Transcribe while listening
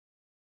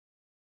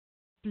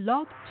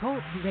Blog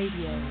Talk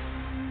Radio.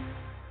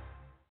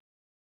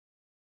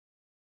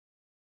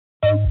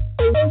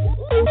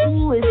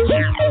 Ooh, it's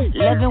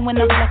loving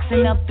when I'm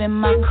flexing up in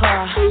my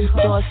car.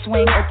 Door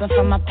swing open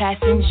for my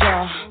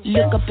passenger.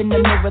 Look up in the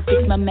mirror,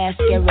 fix my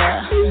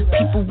mascara.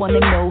 People wanna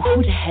know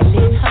who the hell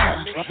is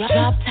her.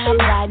 Drop top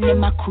riding in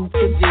my coupe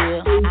de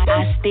ville.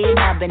 I stay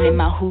mobbing in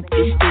my hoop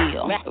de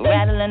steel.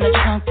 Rattling the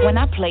trunk when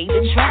I play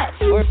the track.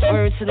 Word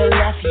to the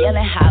left,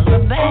 yelling holla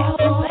back.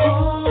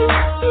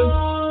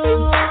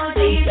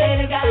 These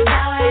ladies got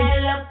power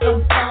and look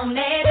up on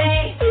their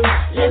base.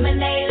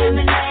 Lemonade,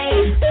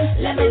 lemonade,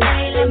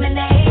 lemonade,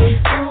 lemonade.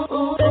 Ooh,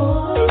 ooh,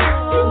 ooh.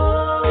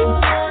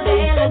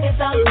 They looking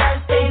so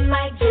thirsty, they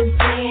might just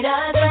need a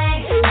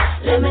drink.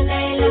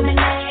 Lemonade,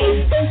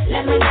 lemonade,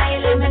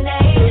 lemonade,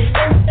 lemonade.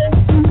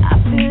 I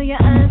feel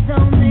your eyes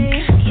on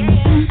me.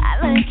 I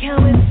like how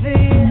it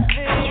feels.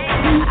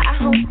 I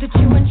hope that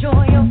you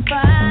enjoy your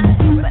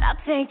vibe, but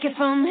I'll take it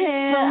from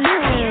here.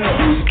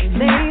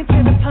 Late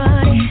to the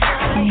party,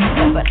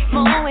 but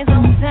I'm always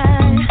on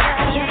time.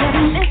 Yeah,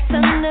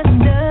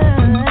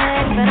 misunderstood,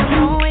 but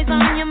I'm always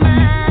on your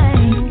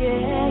mind.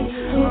 Yeah.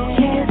 Who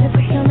cares if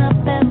we turn up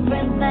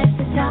every night?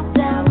 The top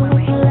down when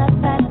we pull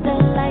up at the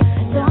light.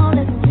 Don't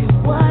listen to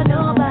what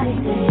nobody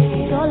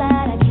says. So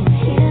loud I can't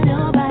hear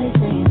nobody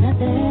saying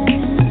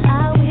nothing.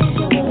 I wish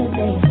you would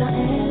say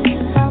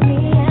something about me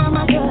and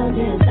my girls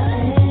is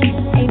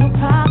something. Ain't no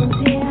problems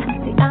here.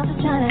 See, I'm just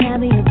trying to have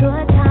me a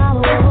good time.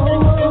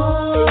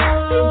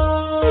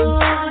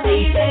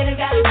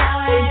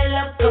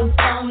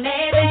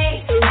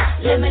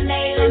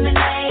 Lemonade,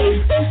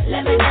 lemonade,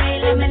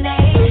 lemonade,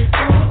 lemonade.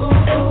 Ooh, ooh,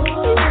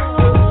 ooh.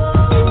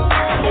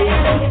 They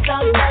looking so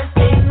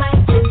thirsty,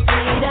 might just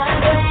need a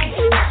drink.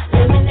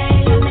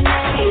 Lemonade,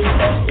 lemonade,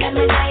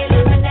 lemonade,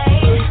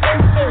 lemonade.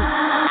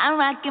 I'm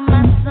rocking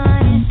my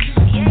son,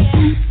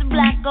 it's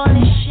black on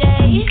the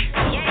shade.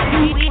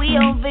 We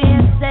over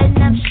here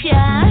setting up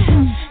shop,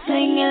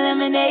 singing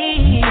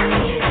lemonade.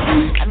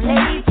 I'm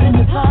late to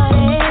the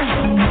party,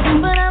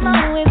 but I'm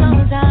always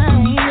on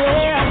time, yeah.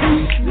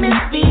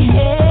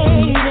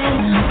 Misbehaving,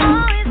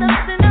 always up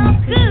to no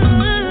good.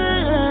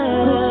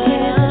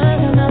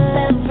 Turn up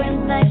every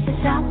night, the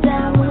top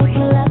down when we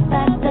pull up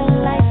at the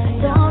light.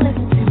 Don't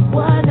listen to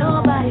what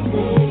nobody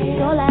says.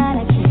 So loud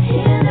I can't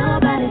hear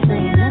nobody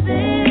saying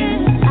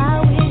nothing. I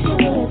wish you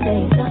would say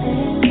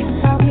something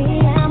about me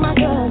and my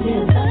girls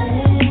is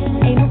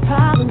something. Ain't no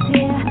problems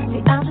here.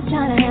 See, I'm just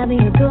trying to have me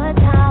a good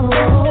time.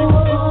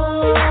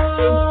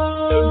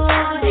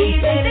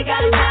 These ladies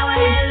got power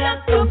and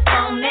look up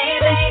on their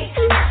base.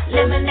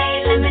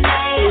 Lemonade,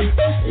 lemonade,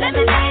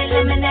 lemonade,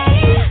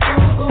 lemonade.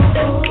 Ooh, ooh,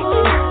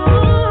 ooh.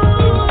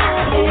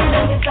 They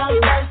looking so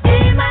thirsty,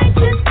 might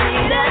just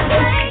need a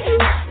drink.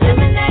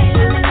 Lemonade,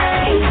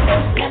 lemonade,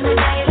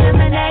 lemonade,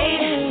 lemonade.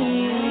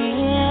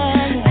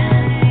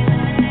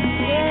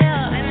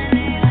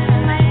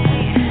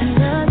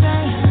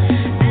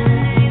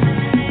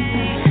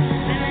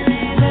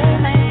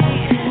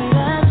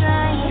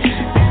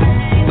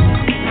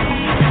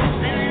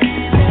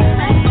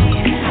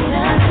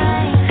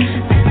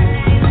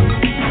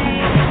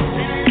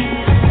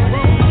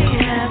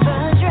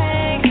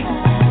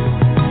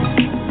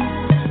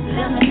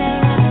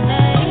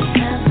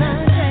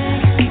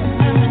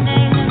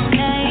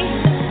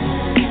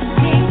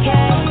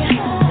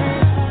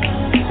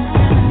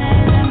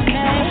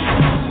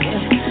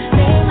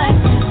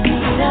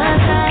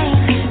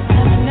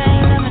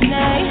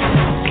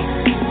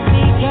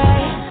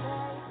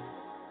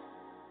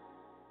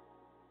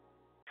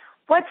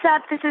 What's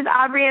up? This is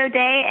Aubrey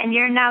O'Day, and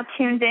you're now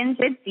tuned in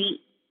to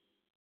Beat.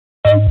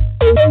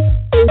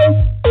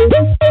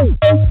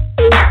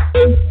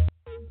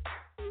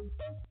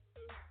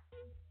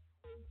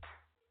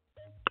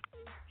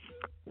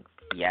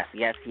 Yes,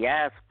 yes,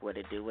 yes. What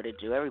it do,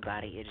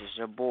 everybody? It is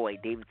your boy,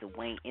 David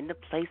Duane, in the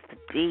place to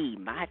be.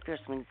 My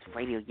First Wings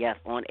Radio, yes,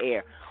 on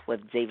air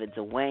with David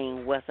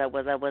Duane. What's up,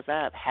 what's up, what's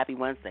up? Happy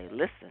Wednesday.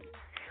 Listen,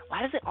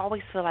 why does it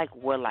always feel like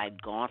we're,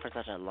 gone for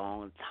such a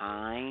long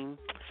time?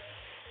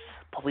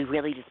 But we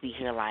really just be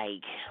here,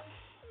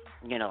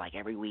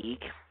 every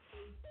week.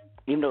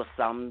 Even though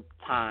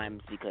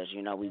sometimes, because,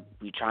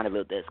 we trying to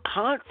build this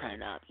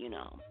content up,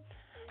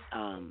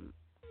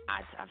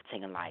 I've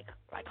taken,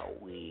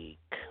 a week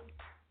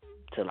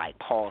to,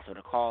 pause for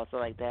the call, stuff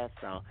like that.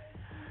 So,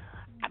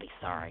 I'd be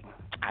sorry.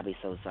 I'd be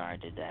so sorry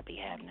that be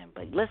happening.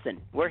 But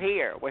listen, we're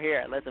here.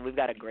 Listen, we've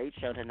got a great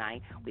show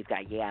tonight. We've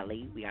got Elle,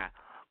 we got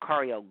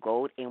Cairo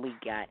Gold, and we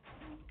got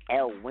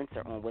Elle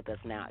Winter on with us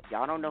now. If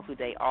y'all don't know who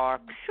they are,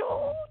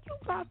 sure, you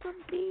about to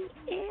be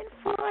in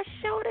for a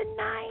show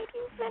tonight.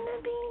 You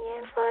finna be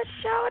in for a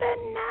show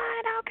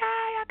tonight.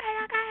 Okay.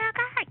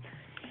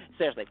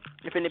 Seriously,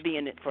 you're finna be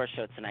in it for a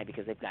show tonight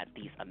because they've got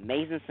these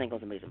amazing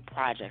singles, amazing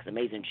projects,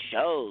 amazing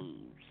shows.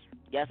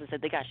 Yes, I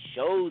said they got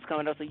shows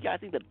coming up, so you guys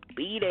need to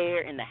be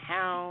there in the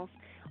house.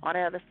 All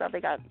that other stuff,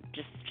 they got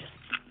just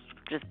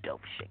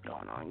dope shit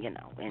going on,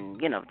 And,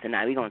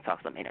 tonight we're going to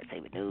talk some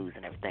entertainment news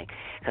and everything.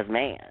 Because,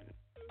 man,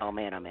 oh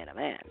man,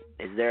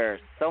 is there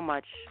so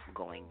much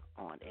going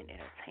on in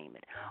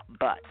entertainment.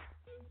 But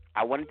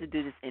I wanted to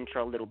do this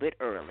intro a little bit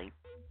early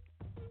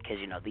because,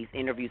 you know, these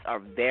interviews are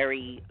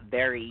very,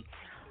 very,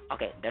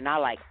 okay, they're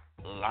not like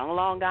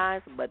long,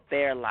 guys, but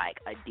they're like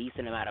a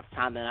decent amount of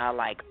time. They're not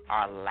like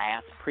our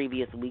last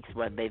previous weeks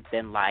where they've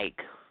been like,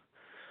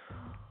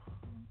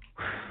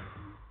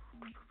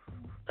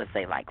 let's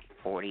say like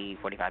 40,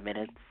 45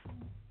 minutes.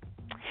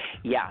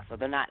 Yeah, so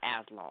they're not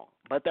as long,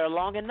 but they're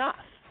long enough.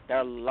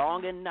 They're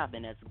long enough,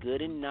 and that's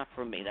good enough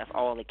for me. That's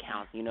all that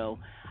counts. You know,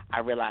 I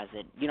realize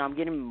that, you know, I'm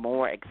getting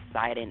more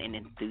excited and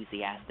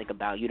enthusiastic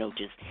about, you know,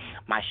 just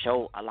my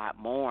show a lot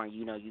more.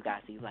 You know, you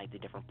guys see, like, the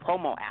different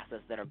promo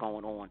assets that are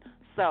going on.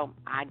 So,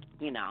 I'm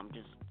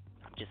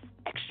just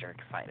extra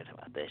excited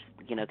about this,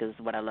 you know, because this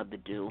is what I love to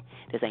do.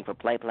 This ain't for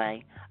play.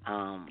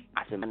 I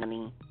spend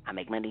money, I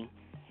make money,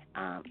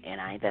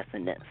 and I invest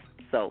in this.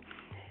 So,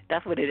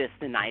 that's what it is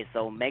tonight.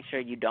 So, make sure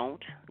you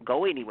don't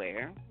go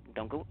anywhere.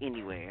 Don't go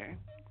anywhere.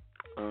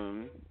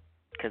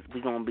 Because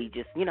we're going to be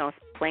just, you know,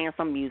 playing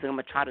some music. I'm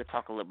going to try to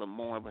talk a little bit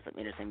more about some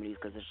entertainment news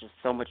because there's just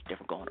so much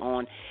different going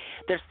on.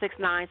 There's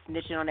 6ix9ine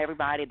snitching on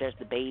everybody. There's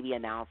the Baby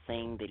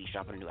announcing that he's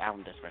dropping a new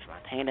album. There's Fresh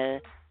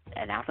Montana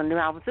announcing a new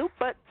album too.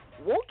 But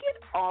we'll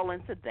get all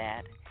into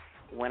that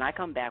when I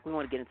come back. We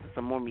want to get into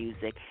some more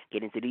music,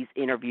 get into these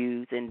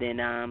interviews, and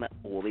then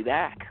we'll be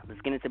back.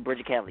 Let's get into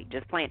Bridget Kelly.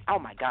 Just playing, oh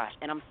my gosh,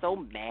 and I'm so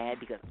mad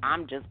because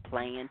I'm just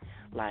playing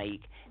like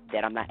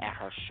that I'm not at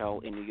her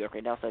show in New York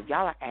right now. So if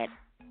y'all are at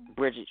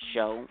Bridget's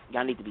show,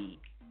 y'all need to be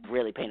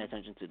really paying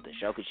attention to the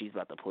show because she's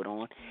about to put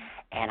on.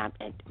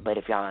 But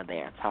if y'all are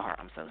there, tell her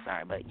I'm so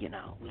sorry. But, you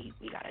know, we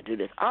got to do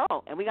this.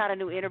 Oh, and we got a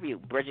new interview,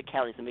 Bridget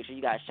Kelly. So make sure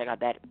you guys check out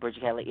that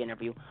Bridget Kelly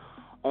interview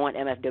on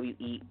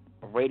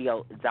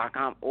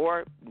MFWEradio.com.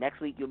 Or next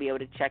week you'll be able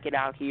to check it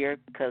out here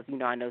because, you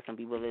know, I know some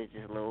people is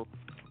just a little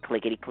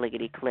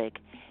clickety-click.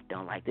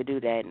 Don't like to do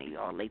that, and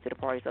you're all late to the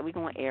party. So we're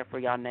going to air for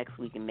y'all next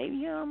week and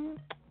maybe some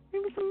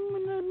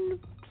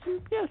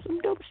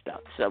dope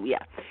stuff. So, yeah,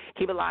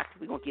 keep it locked.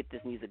 We're going to get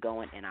this music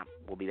going, and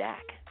we'll be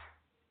back.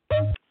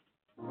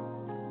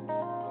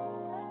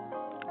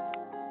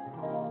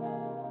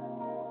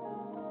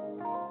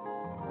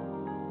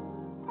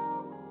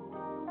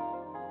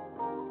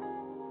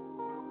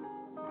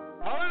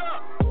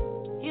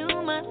 You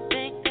must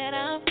think that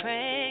I'm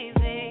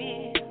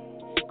crazy,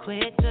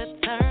 quick to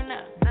turn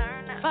up,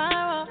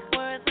 fire off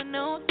words with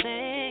no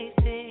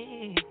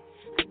safety.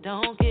 I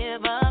don't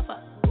give up,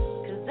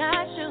 'cause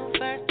I shoot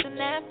first and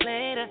act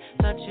later.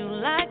 Thought you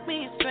liked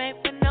me straight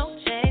with no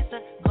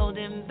chaser,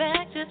 holding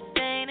back just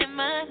ain't in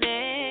my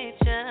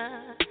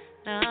nature,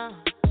 no.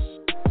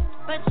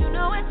 But you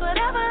know it's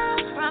whatever,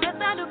 promise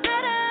I'll do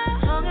better,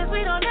 as long as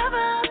we don't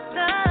ever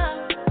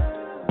stop.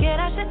 Get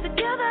our shit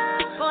together,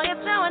 boy,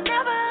 it's now or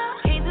never.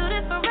 Can't do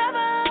this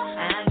forever.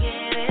 I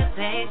get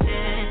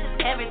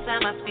impatient every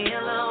time I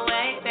feel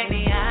away.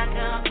 Baby, I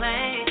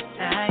complain,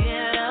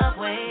 tired of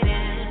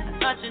waiting.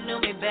 Thought you knew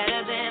me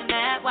better than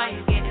that. Why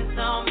you getting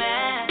so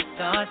mad?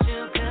 Thought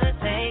you could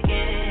take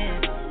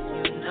it.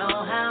 You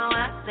know how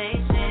I say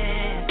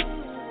shit.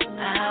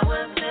 I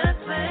was just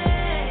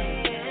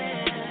playing.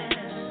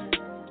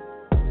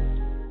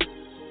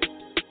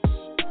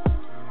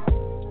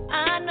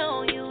 I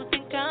know you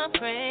think I'm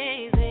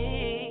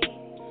crazy,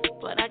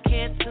 but I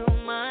care too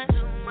much.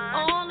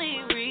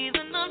 Only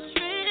reason I'm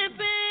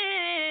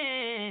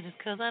tripping is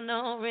 'cause I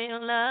know real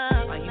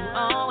love. Why you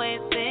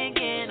always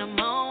thinking I'm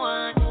on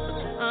one? Don't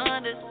you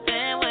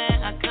understand where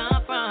I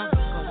come from?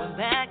 Going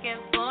back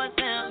and forth,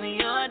 tell me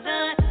you're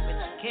done, but you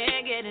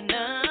can't get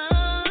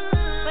enough.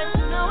 But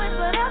you know it's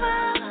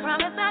whatever,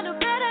 promise I'll do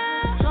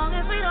better, as long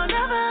as we don't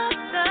ever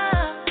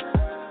stop.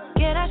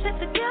 Get our shit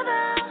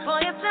together, boy,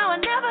 it's now or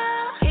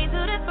never. Can't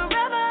do this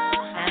forever.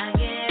 I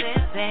get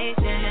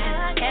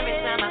impatient every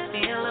time I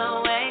feel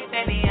away.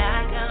 Baby,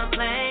 I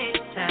complain,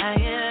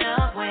 tired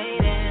of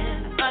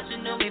waiting. Thought you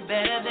knew me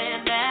better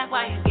than that.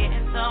 Why you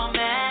getting so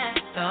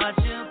mad?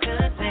 Thought you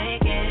could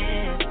take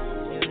it.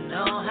 You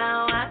know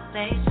how I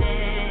say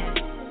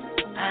shit.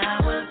 I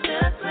was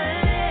just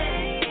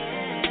playing.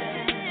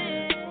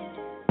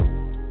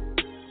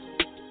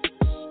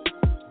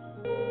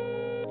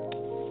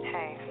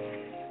 Hey,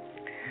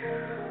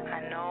 I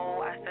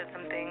know I said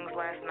some things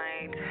last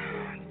night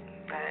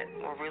that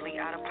were really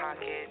out of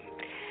pocket,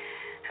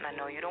 and I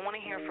know you don't want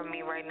to hear from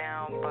me right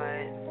now,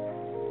 but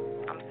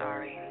I'm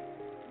sorry.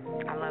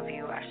 I love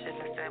you. I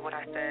shouldn't have said what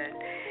I said,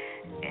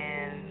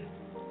 and,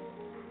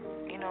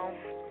 you know,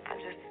 I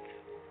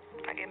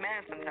get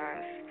mad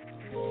sometimes,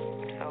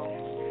 so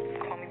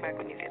call me back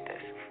when you get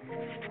this.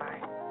 Bye.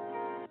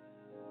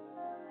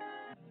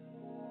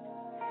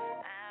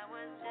 I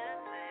was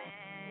just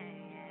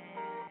playing.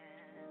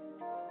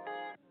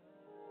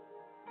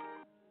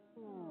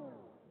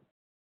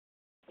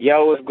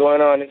 Yo, what's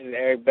going on? This is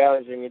Eric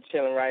Ballinger, and you're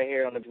chilling right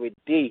here on the with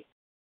D.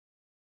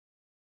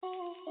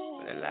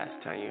 When the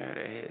last time you heard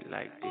a hit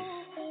like this?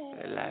 When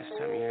the last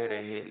time you heard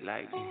a hit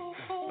like this?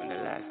 When the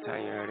last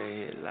time you heard a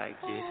hit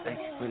like this?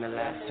 When the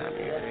last time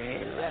you heard a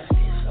hit like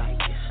this, like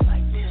this,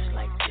 like this,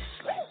 like this,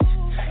 like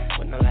this?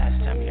 When the last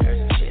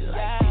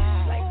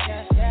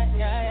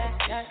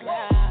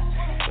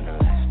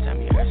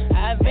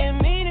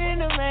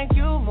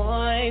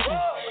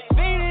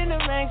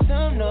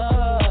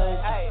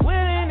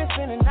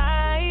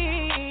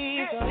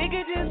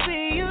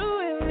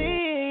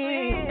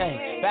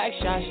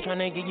shots,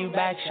 tryna give you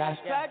back shots.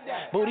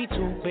 Booty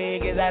too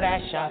big, is that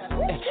ass shot?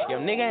 Your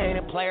nigga ain't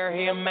a player,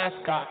 he a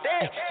mascot.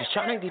 Just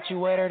tryna get you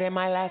wetter than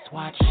my last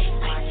watch.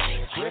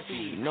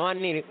 You know I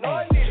need it.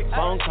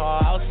 Phone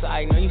call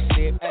outside, know you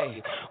sip.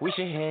 We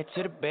should head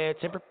to the bed,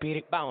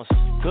 Tempur-Pedic bounce.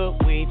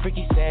 Good weed,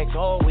 freaky sex,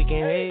 all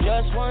weekend.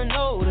 Just one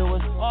note, it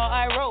was all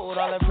I wrote.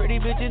 All the pretty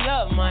bitches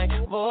love my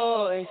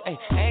voice.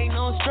 Ain't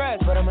no stress,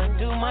 but I'ma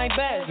do my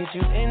best. Get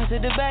you into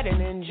the bed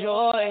and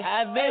enjoy.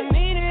 I've been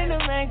meaning to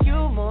make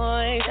you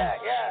moist,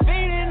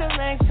 meaning to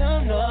make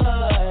some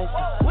noise.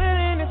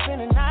 Willing to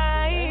spend the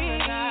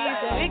night,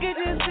 so we could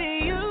just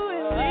see you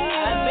and me.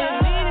 I've been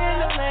meaning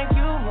to make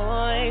you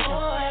moist,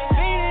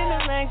 meaning to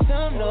make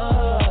some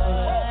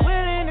noise.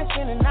 Willing to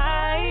spend the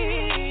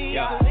night,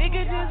 so we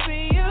could just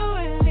be you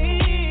and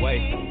me.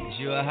 Wait,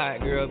 you a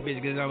hot girl,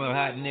 bitch, cause I'm a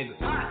hot nigga.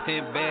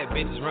 10 bad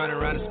bitches running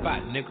around the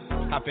spot,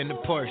 nigga. Hop in the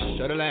Porsche,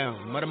 show the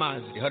lounge, Mother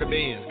Monster, her the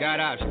Benz, got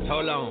options,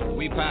 hold on,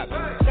 we poppin'.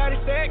 Shawty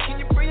said, can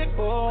you bring it,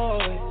 boy?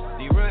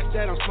 D-Run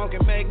said I'm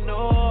smoking, make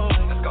noise.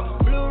 Let's go.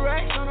 Blue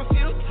racks on a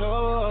few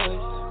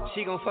toys.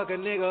 She gon' fuck a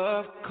nigga,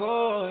 of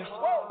course.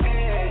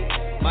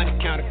 Hey. Money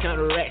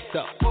counter racks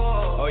up.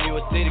 Oh, you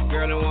a city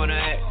girl and wanna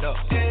act up.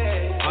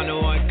 I'm the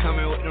one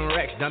coming with them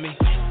racks, dummy.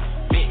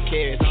 Big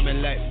kids, I'm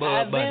in like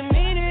Bud Bunny. I've been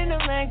meaning to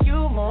make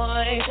you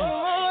moist,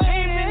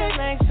 meaning to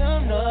make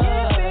some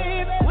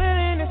noise.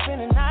 Willing to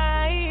spend the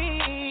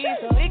night,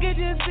 so we could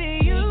just see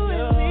you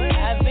and me.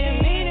 I've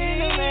been meaning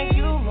to make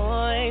you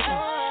moist,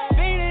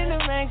 meaning to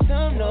make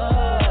some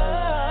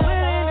noise.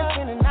 Willing to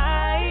spend the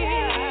night,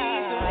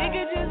 so we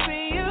could just be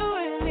you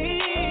and me.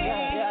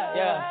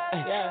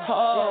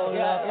 Hold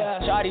up,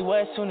 shawty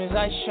wet soon as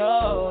I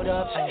showed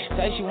up.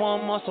 Say she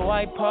want more, so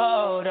I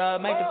pulled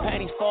up. Make the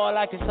panties fall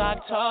like it's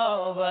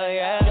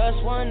October,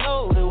 Just one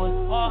note, it was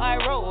all I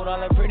wrote. All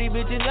the pretty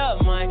bitches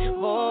love my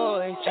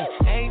voice.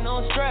 Ain't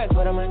no stress,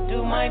 but I'ma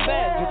do my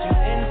best. Get you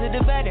into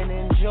the bed and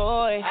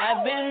enjoy.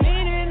 I've been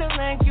meaning to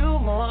make you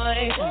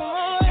moist,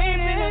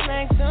 meaning to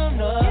make some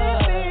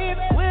noise.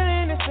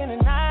 Willing to spend the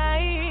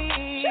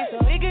night, so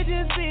we could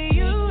just see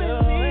you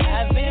and me.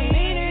 I've been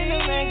meaning to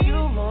make you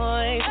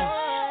moist,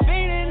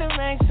 meaning to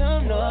make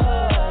some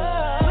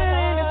noise.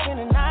 Willing to spend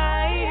the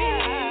night,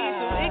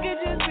 so we could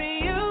just be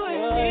you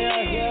and me.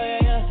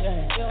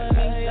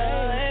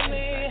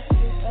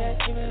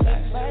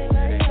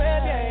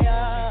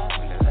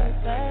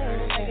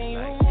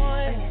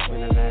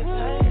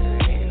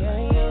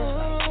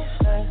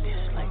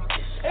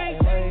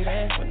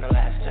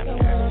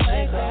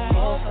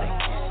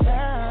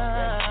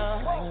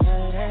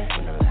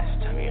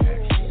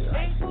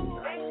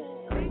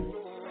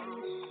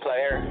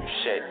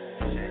 Shit.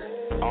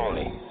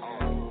 Only.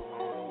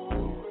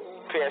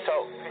 PSO.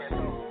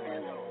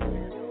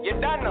 You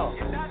done know.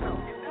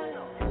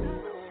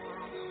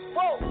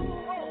 Whoa.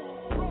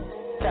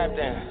 Tapped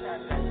in.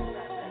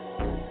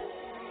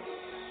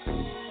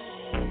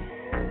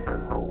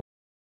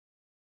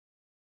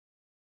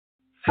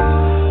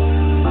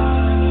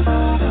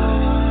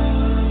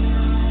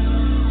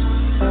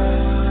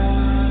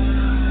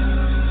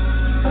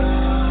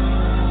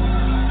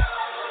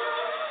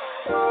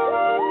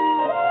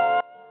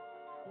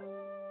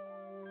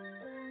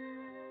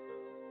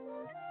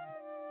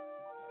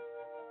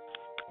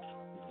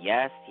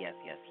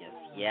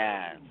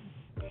 Yes.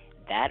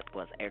 That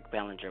was Eric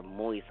Bellinger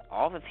Moist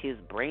off of his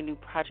brand new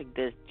project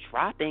that's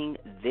dropping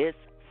this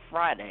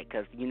Friday,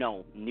 because, you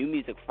know, New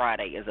Music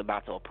Friday is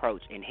about to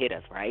approach and hit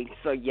us, right?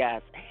 So,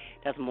 yes,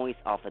 that's Moist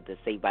off of the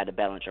Saved by the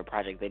Bellinger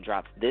project that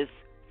drops this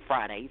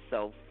Friday.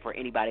 So, for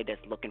anybody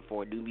that's looking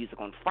for new music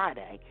on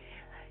Friday,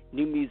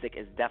 new music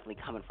is definitely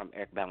coming from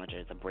Eric Bellinger.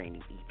 It's a brand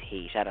new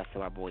EP. Shout out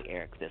to our boy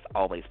Eric that's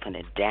always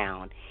putting it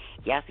down.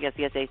 Yes.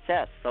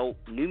 So,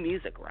 new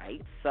music,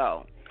 right?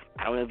 So,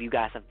 I don't know if you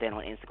guys have been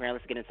on Instagram.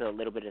 Let's get into a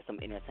little bit of some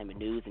entertainment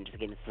news and just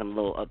get into some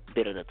a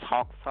bit of the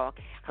talk, because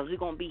we're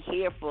going to be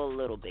here for a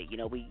little bit. You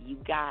know, you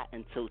got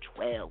until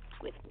 12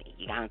 with me.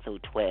 You got until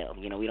 12.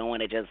 You know, we don't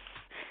want to just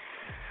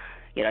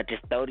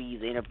throw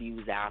these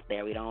interviews out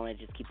there. We don't want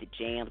to just keep the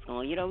jams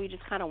going. You know, we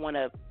just kind of want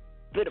a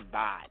bit of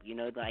vibe. You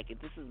know, like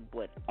this is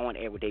what On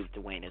Air with David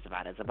Duane is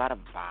about. It's about a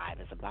vibe.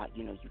 It's about,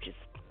 you know, you just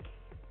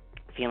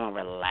feeling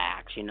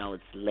relaxed. You know,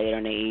 it's later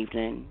in the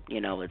evening. You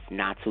know, it's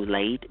not too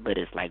late, but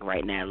it's like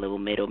right now, a little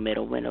middle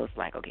window. It's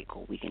like, okay,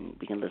 cool. We can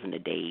listen to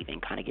Dave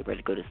and kind of get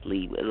ready to go to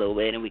sleep a little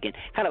bit, and we can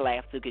kind of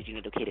laugh too, because you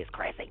know the kid is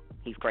crazy.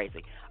 He's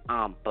crazy.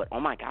 But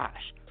oh my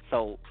gosh,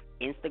 so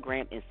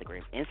Instagram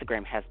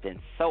has been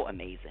so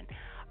amazing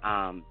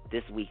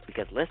this week,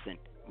 because listen,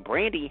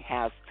 Brandy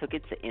has took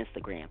it to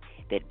Instagram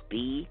that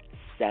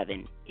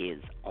B7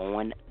 is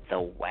on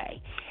the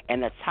way,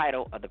 and the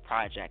title of the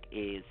project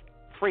is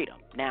Freedom.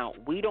 Now,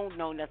 we don't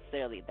know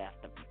necessarily if that's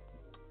the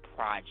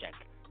project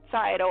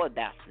title or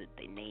that's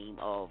the name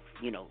of,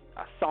 you know,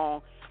 a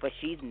song, but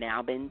she's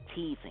now been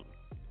teasing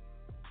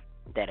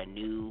that a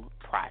new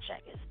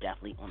project is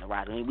definitely on the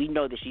rise. I mean, we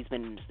know that she's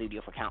been in the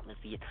studio for countless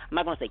years. I'm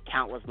not going to say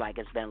countless, like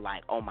it's been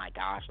like, oh my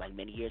gosh, like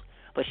many years,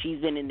 but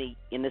she's been in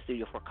the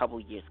studio for a couple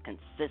of years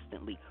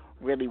consistently,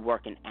 really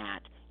working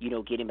at,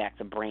 getting back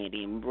to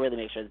Brandy and really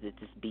make sure that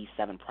this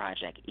B7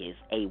 project is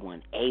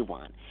A1.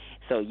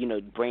 So,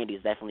 Brandy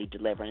is definitely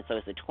delivering. So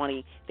it's the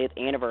 25th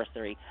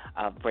anniversary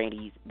of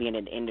Brandy being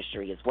in the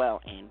industry as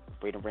well, and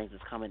Freedom Rings is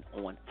coming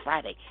on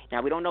Friday.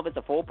 Now, we don't know if it's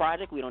a full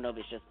project. We don't know if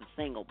it's just a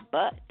single,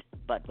 but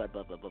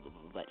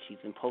she's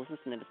been posting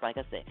snippets, like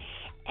I said.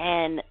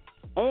 And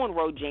on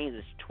Ro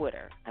James's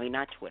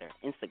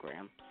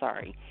Instagram,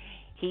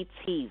 he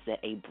teased that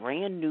a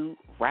brand new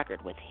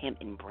record with him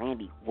and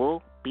Brandy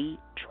will be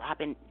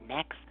dropping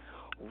next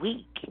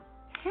week.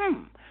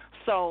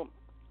 So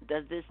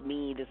does this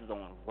mean this is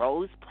on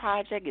Ro's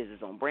project? Is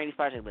this on Brandy's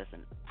project?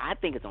 Listen, I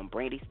think it's on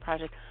Brandy's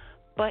project.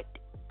 But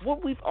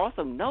what we've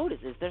also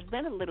noticed is there's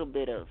been a little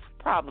bit of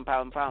problem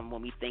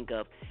when we think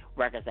of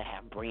records that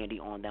have Brandy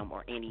on them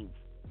or any,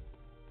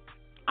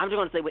 I'm just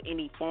going to say with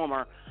any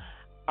former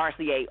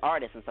RCA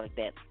artists and stuff like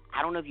that.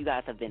 I don't know if you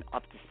guys have been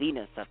up to see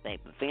and stuff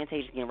like that, but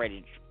Fantasia's getting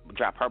ready to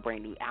drop her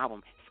brand new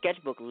album,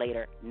 Sketchbook,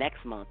 later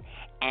next month,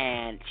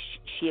 and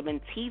she had been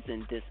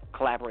teasing this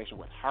collaboration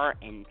with her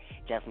and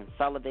Jasmine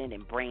Sullivan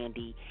and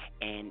Brandy,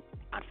 and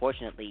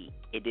unfortunately,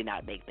 it did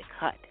not make the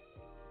cut,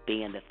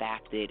 being the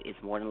fact that it's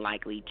more than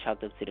likely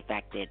chucked up to the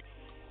fact that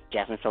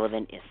Jasmine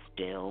Sullivan is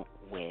still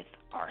with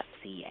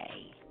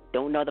RCA.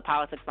 Don't know the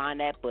politics behind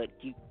that, but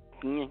you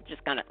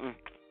just kind of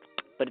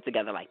put it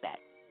together like that.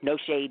 No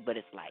shade, but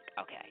it's like,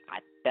 okay,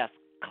 that's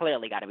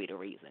clearly got to be the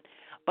reason.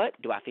 But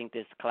do I think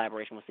this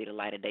collaboration will see the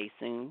light of day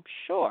soon?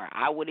 Sure.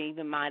 I wouldn't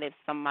even mind if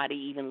somebody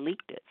even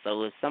leaked it.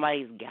 So if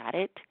somebody's got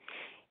it,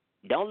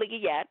 don't leak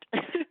it yet.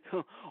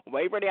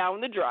 Wait for the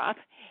album to drop.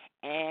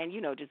 And,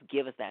 just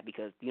give us that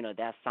because,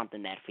 that's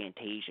something that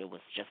Fantasia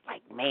was just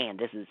like, man,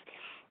 this is,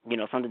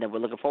 something that we're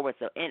looking forward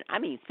to. And, I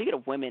mean, speaking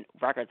of women,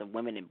 records of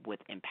women with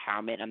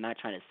empowerment, I'm not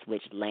trying to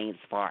switch lanes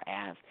as far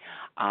as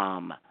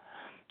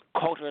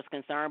culture is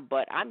concerned,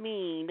 but I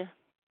mean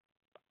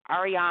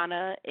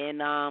Ariana and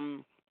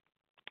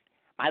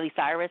Miley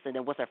Cyrus, and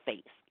then what's her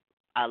face?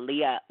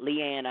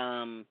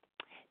 Leanne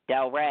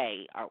Del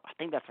Rey, or I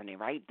think that's her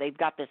name, right? They've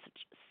got this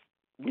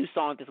new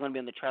song that's going to be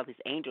on the Charlie's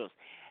Angels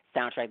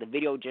soundtrack. The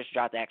video just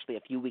dropped actually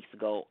a few weeks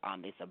ago.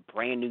 It's a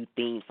brand new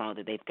theme song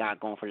that they've got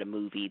going for the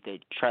movie, the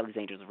Charlie's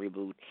Angels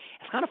reboot.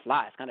 It's kind of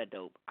fly. It's kind of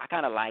dope. I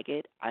kind of like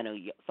it. I know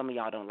some of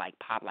y'all don't like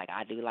pop like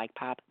I do like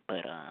pop,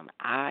 but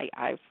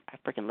I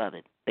freaking love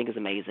it. I think it's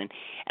amazing,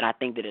 and I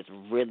think that it's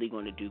really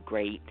going to do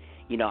great.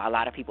 A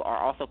lot of people are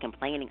also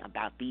complaining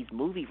about these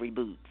movie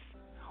reboots.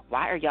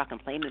 Why are y'all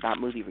complaining about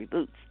movie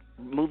reboots?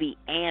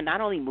 And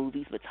not only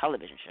movies, but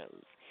television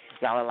shows.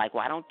 Y'all are like,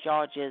 why don't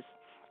y'all just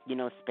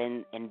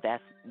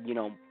invest,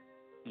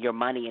 your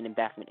money and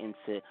investment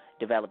into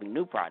developing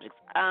new projects?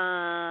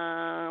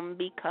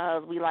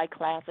 Because we like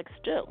classics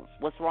still.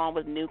 What's wrong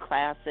with new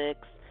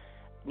classics,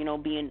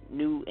 being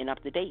new and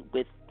up to date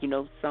with,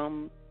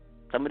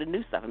 some of the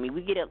new stuff? I mean,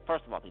 we get it,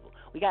 first of all, people,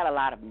 we got a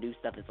lot of new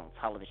stuff that's on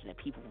television that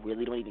people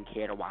really don't even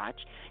care to watch.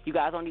 You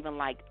guys don't even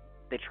like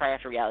the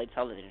trash reality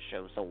television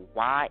shows, so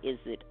why is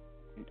it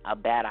a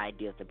bad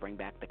idea to bring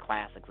back the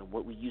classics of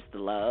what we used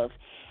to love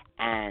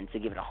and to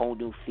give it a whole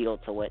new feel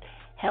to it?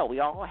 Hell, we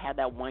all have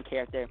that one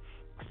character,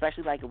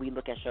 especially like if we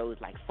look at shows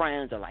like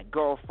Friends or like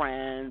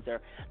Girlfriends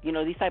or,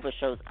 these type of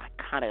shows.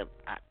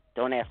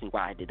 Don't ask me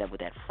why I did that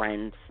with that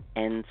Friends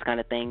ends kind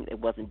of thing. It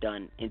wasn't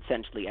done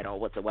intentionally at all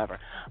whatsoever.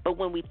 But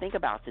when we think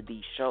about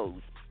these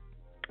shows,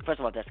 first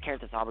of all, there's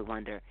characters always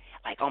wonder,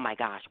 like, oh my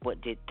gosh, what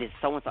did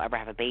so-and-so ever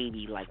have a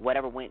baby? Like,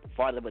 whatever went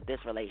farther with this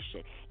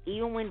relationship.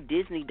 Even when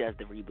Disney does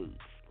the reboots,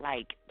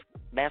 like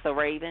That's So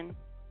Raven,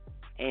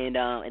 and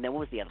then what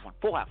was the other one?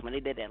 Full House, when they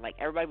did that, like,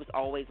 everybody was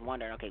always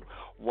wondering, okay,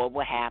 what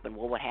would happen?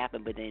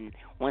 But then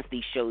once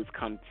these shows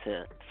come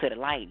to the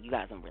light, you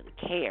guys don't really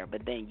care,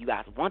 but then you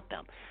guys want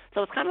them.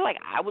 So it's kind of like,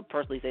 I would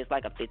personally say it's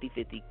like a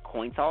 50-50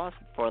 coin toss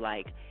for,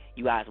 like,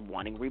 you guys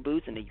wanting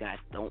reboots and then you guys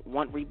don't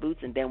want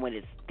reboots, and then when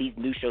it's these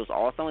new shows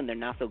also and they're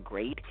not so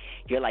great,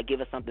 you're like,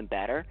 give us something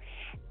better.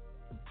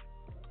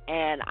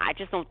 And I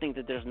just don't think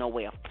that there's no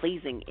way of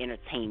pleasing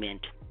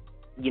entertainment,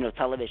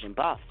 television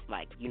buffs.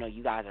 Like,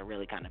 you guys are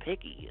really kind of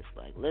picky. It's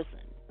like, listen,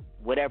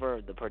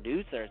 whatever the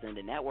producers and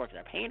the networks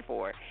are paying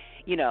for,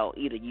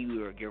 either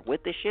you're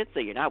with the shits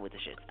or you're not with the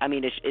shits. I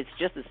mean, it's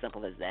just as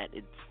simple as that.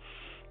 It's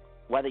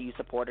whether you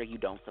support or you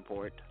don't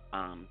support.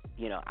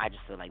 I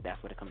just feel like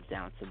that's what it comes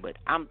down to. But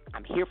I'm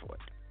here for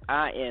it.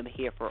 I am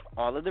here for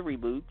all of the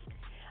reboots.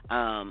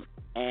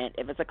 And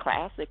if it's a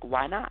classic,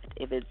 why not?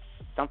 If it's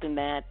something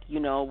that,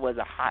 was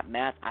a hot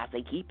mess, I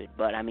say keep it.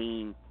 But, I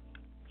mean,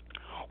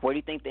 where do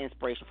you think the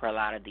inspiration for a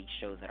lot of these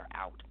shows that are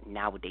out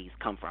nowadays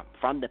come from?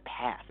 From the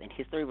past. And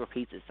history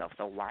repeats itself.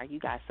 So why are you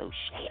guys so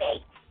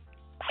shady?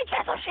 Why are you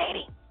guys so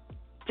shady?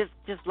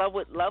 Just love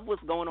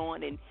what's going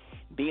on and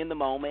be in the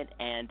moment.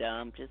 And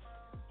just,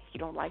 if you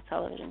don't like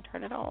television,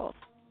 turn it off.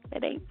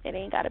 It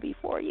ain't got to be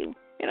for you.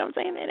 You know what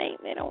I'm saying?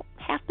 They don't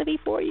have to be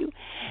for you.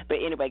 But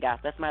anyway, guys,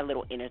 that's my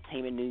little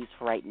entertainment news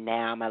for right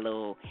now. My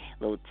little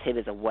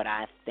tidbits of what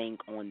I think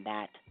on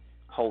that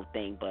whole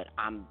thing. But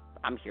I'm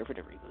I'm here for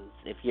the reboots.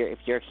 If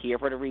you're here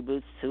for the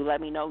reboots too,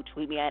 let me know.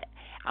 Tweet me at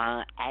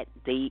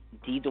the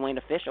Duane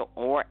official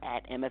or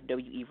at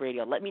MFWE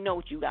Radio. Let me know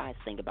what you guys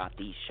think about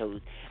these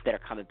shows that are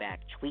coming back.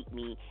 Tweet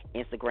me,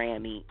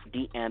 Instagram me,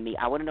 DM me.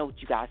 I want to know what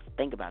you guys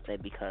think about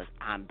that because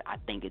I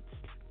think it's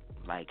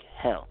like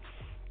hell.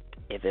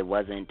 If it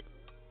wasn't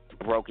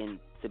broken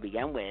to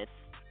begin with,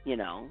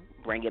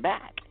 bring it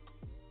back.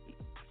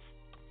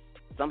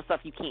 Some stuff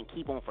you can't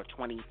keep on for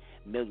 20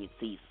 million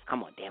seasons.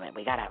 Come on, damn it.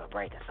 We got to have a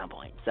break at some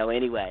point. So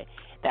anyway,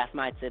 that's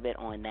my tidbit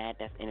on that.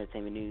 That's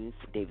entertainment news,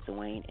 David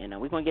Duane. And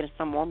we're going to get into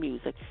some more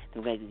music.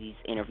 We're going to get these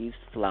interviews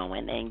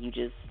flowing. And you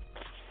just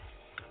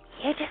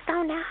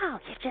don't know.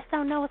 You just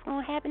don't know what's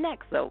going to happen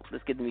next. So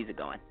let's get the music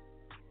going.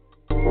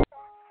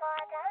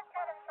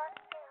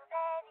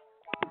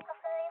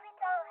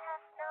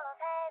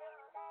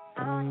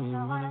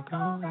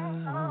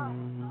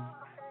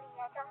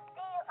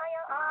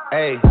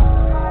 Hey,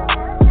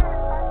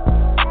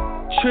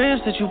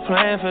 trips that you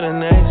plan for the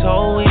next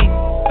whole week.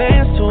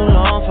 Bands too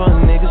long for a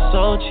nigga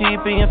so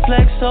cheap. And your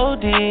flex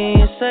OD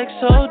and sex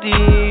OD.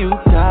 You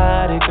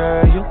got it,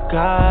 girl, you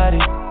got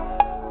it.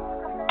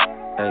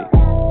 Hey,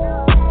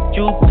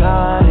 you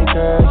got it,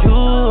 girl,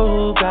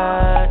 you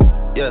got it.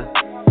 Yeah,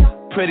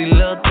 pretty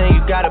little thing,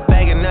 you got a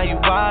bag and now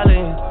you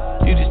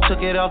wildin'. You just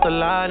took it off the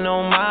line,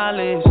 no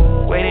mileage.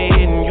 Way they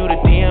hitting you, the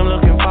DM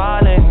looking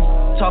violent.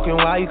 Talking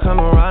while you come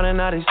around and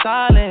now they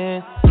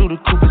silent. Through the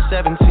coupe at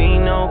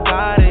 17, no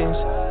guidance.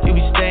 You be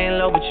staying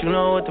low, but you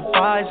know what the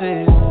price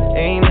is.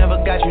 Ain't never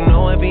got you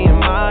know it being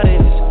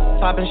modest.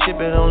 Poppin'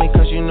 ship it only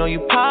cause you know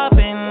you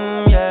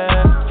poppin',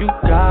 yeah. You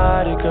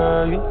got it,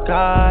 girl, you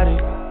got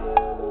it.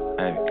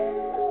 Hey.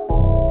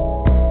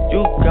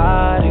 You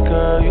got it,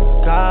 girl, you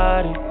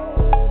got it.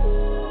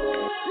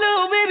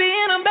 Little baby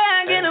in a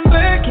bag and I'm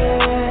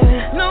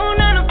Birkin. No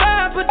 9 to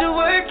 5, put the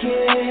work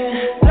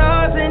in.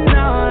 Laws and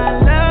all, I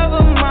love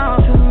them all.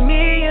 To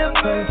me, you're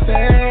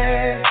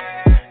perfect.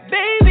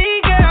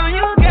 Baby girl,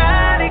 you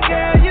got it,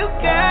 girl. You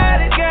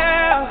got it,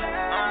 girl.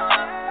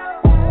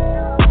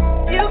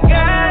 You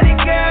got it,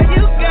 girl.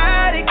 You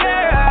got it,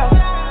 girl.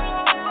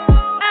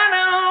 I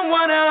don't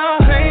wanna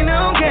play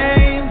no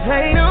games,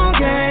 play no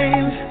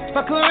games.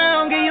 Fuck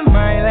around, get you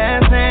my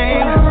last name.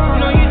 You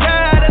know you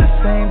tired of the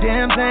same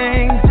damn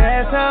thing.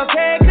 That's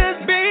okay, cause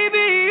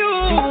baby, you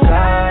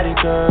got it,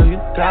 girl. You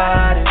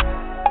got it.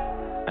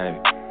 Hey.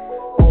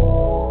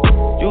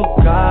 You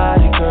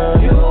got it,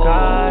 girl, you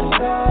got it.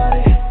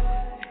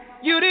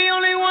 You the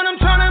only one I'm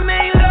tryna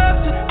make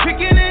love to,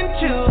 picking and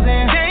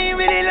choosing. They ain't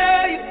really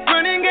love you,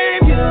 running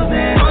game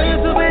using. All your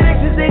stupid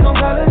exes, they gon'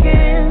 call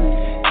again.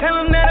 Tell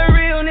them that a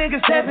real nigga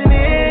stepping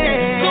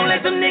in. Don't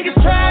let them niggas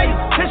try you,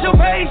 test your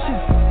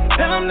patience.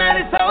 Tell them that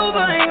it's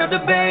over, ain't no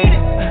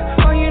debating.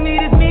 All you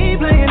need is me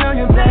playing on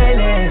your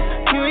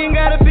playlist. You ain't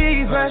gotta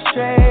be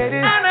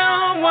frustrated. I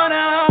don't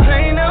wanna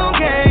play no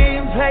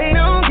games, play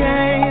no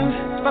games.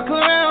 Fuck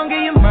around,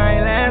 get you my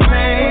last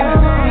name.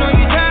 You know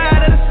you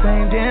tired of the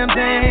same damn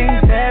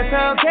thing. That's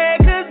okay,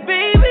 cause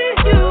baby,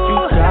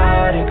 you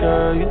got it,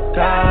 girl, you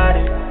got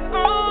it.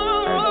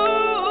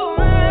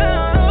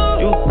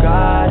 You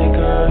got it,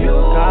 girl, you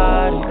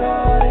got it.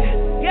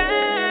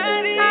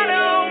 I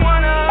don't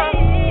wanna,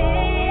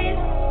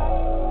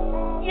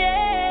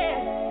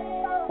 yeah.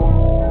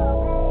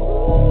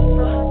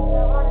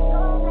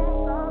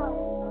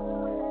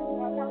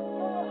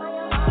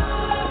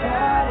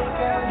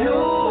 You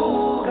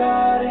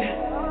got it.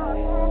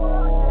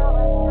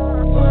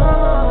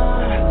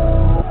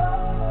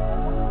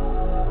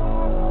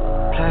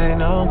 Play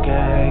no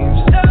games.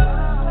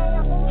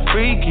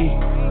 Freaky.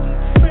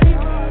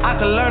 I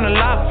could learn a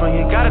lot from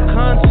you. Gotta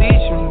come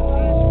teach me.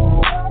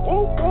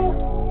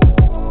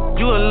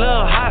 You a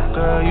little hot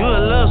girl. You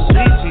a little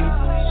sweetie.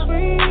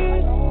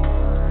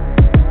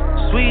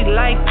 Sweet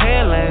like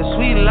Pearland.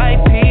 Sweet like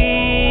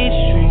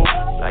Peachtree.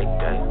 Like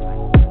that.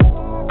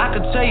 I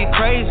could tell you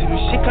crazy, but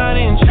shit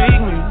kinda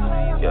intrigue me.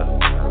 Yeah,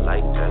 I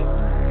like that.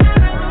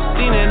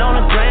 Seen it on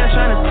the gram,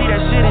 tryna see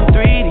that shit in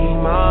 3D,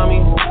 mommy.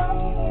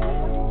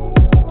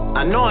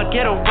 I know I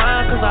get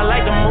around cause I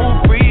like to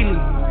move freely.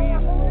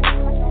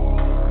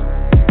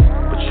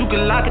 But you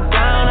can lock it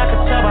down, I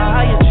can tell by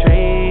how you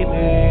treat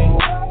me.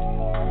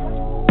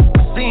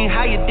 I seen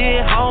how you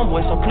did,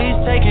 homeboy, so please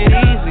take it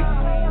easy.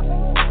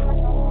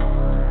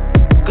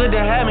 Good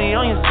to have me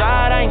on your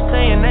side, I ain't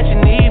saying that you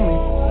need me.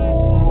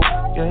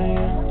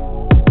 Yeah.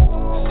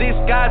 Six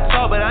God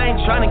talk, but I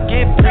ain't tryna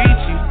get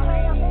preachy.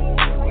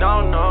 No,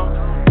 no.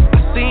 I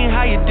seen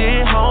how you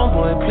did,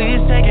 homeboy.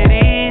 Please take it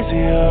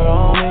easier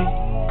on me.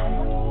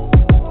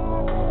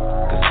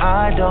 Cause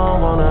I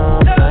don't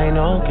wanna play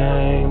no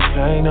games,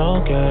 play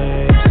no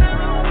games.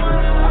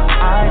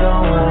 I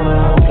don't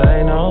wanna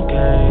play no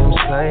games,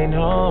 play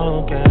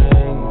no games.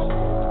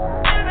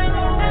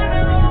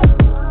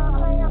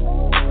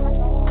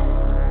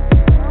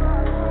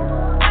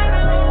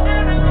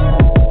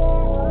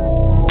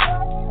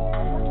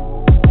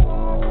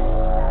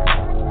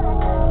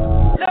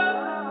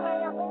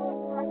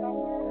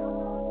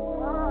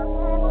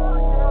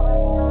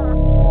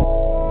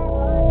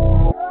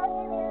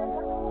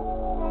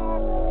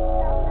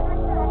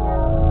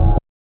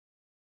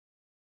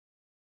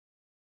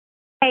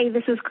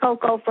 this is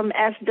Coco from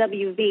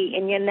SWV,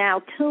 and you're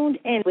now tuned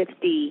in with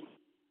D.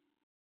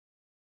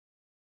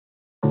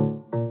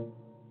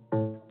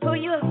 Who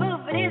you a fool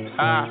for this?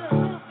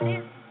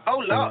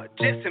 Oh Lord,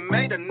 Jesse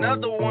made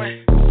another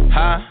one.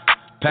 Huh?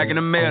 Packing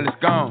the mail, it's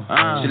gone.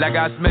 She like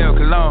I smell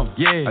cologne.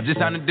 Yeah, I just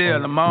signed a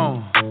deal, I'm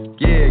on.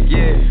 Yeah.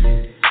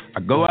 I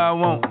go where I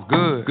want,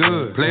 good.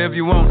 Play if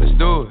you want, let's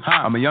do it.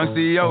 I'm a young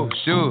CEO,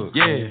 sure.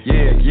 Yeah.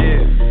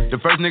 The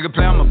first nigga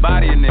play on my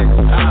body, a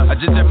nigga. I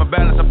just check my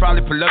balance, I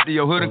probably pull up to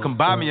your hood and come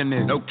buy me a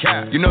nigga. No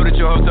cap. You know that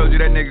your hoe told you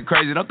that nigga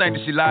crazy. Don't think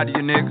that she lied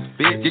to you, nigga.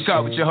 Bitch. Get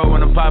caught with your hoe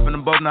when I'm popping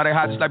them both. Now they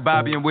hot just like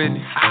Bobby and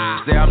Whitney.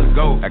 Say I'm the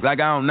GOAT, act like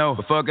I don't know.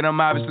 But fuck it,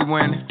 I'm obviously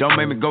winning. Don't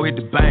make me go hit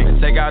the bank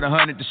and take out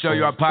 100 to show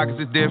you our pockets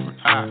is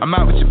different. I'm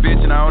out with your bitch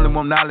and I only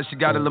want knowledge. She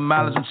got a little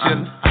mileage, I'm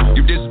chillin'.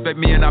 You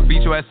disrespect me and I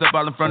beat your ass up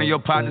all in front of your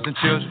partners and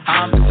children.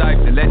 I'm the type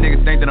that let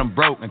niggas think that I'm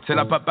broke until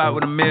I pop out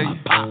with $1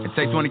 million. And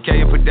take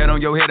 20K and put that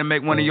on your head and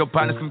make one of your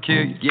partners come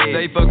kill you. Yeah,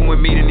 say fucking with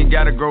me, then he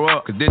gotta grow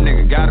up, cause this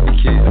nigga gotta be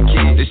killed.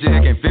 This shit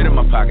can't fit in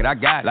my pocket, I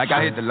got it, like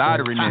I hit the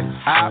lottery, nigga.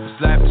 I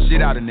slap the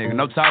shit out of nigga,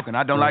 no talking,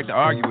 I don't like to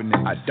argue with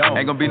niggas. I don't.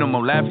 Ain't gonna be no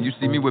more laughing, you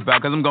see me whip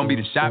out, cause I'm gonna be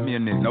the shot me a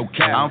nigga. No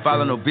cap. I don't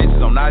follow no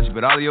bitches on IG,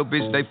 but all of your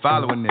bitches, they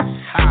following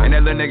niggas. And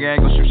that little nigga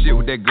ain't gonna shoot shit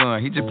with that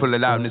gun, he just pull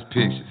it out in this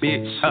picture.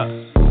 Bitch,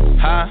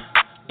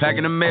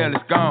 packing the mail,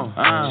 it's gone.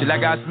 She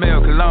like I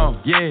smell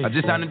cologne. Yeah, I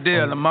just signed a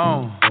deal, I'm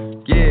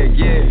on. Yeah.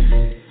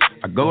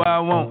 I go where I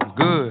want,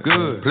 good.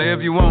 Play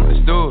if you want,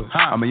 let's do it.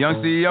 I'm a young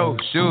CEO,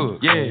 sure.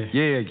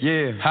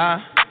 Yeah.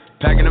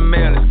 Packing the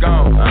mail, it's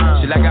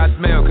gone. She like I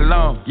smell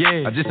cologne.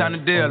 Yeah, I just signed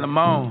a deal, I'm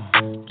on.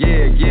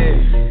 Yeah.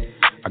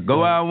 I go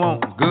where I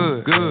want,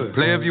 good.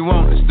 Play if you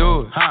want, let's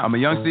do it. I'm a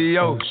young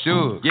CEO,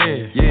 sure.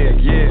 Yeah.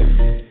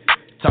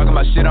 Talking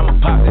about shit, I'ma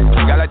pop that.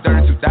 Got like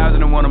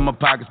 32,000 in one of my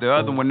pockets. The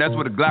other one, that's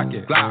where the Glock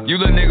at.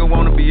 You little nigga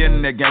wanna be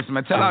in that gangster,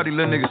 man. Tell all these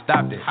little niggas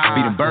stop that.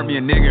 Beat and burnt me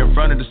a nigga in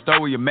front of the store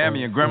where your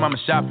mammy and grandmama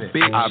shop at.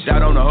 Bitch, I hopped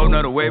out on a whole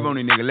nother wave on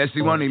these niggas. Let's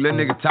see one of these little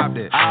niggas top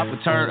that. I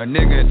turn a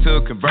nigga into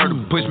a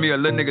convertible. Push me a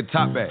little nigga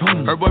top back.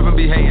 Her boyfriend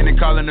be hating and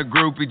calling a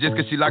groupie just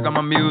cause she like all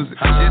my music.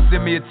 She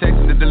send me a text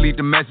to delete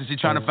the message. She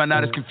tryna find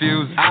out it's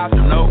confusing. I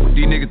don't know what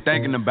these niggas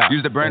thinking about. Use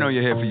the brain on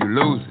your head for you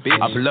lose it.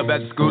 I pull up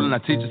after school and I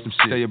teach her some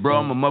shit. Tell your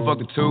bro I'm a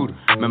motherfucking tutor.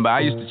 Remember I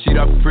used to cheat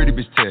off a pretty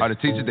bitch test. All the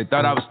teachers, they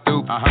thought I was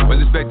stupid. Was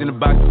expecting the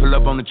box to pull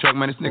up on the truck,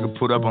 man, this nigga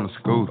pulled up on a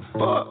scooter.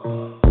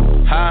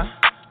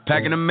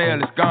 Packing the mail,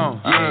 it's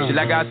gone. She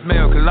like I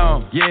smell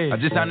cologne. I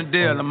just signed a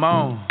deal, I'm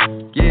on.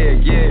 Yeah.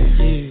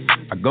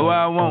 I go where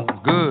I want,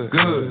 good.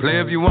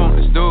 Play if you want,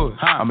 let's do it.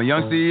 I'm a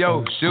young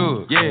CEO,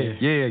 sure. Yeah.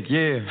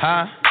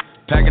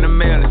 Packing the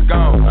mail, it's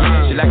gone.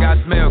 She like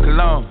I smell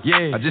cologne.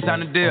 I just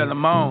signed a deal,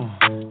 I'm on.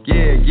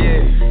 Yeah.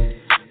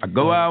 I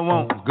go where I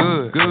want,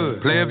 good.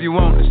 Play if you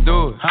want, let's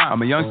do it.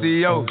 I'm a young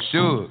CEO,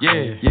 sure.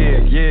 Yeah.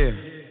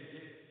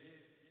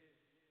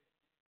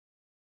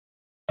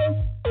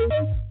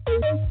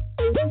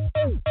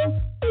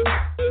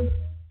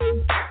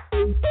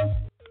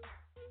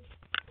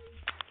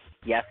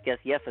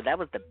 Yes. So that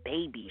was the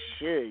Baby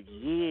Should.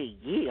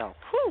 Yeah.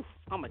 Whew.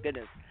 Oh my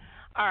goodness.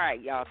 All right,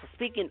 y'all. So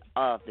speaking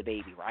of the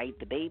Baby, right?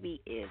 The Baby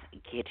is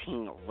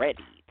getting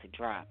ready to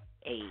drop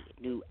a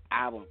new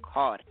album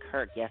called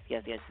Kirk. Yes.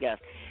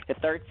 The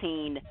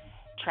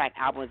 13-track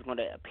album is going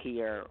to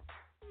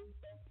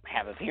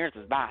have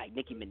appearances by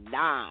Nicki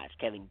Minaj,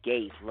 Kevin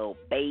Gates, Lil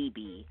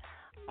Baby.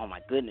 Oh my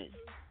goodness,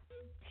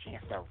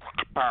 Chance the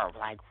Rapper.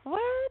 Like, what?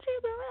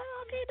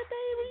 Okay, the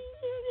Baby.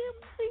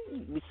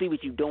 We see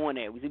what you're doing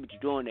there. Oh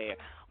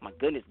my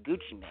goodness,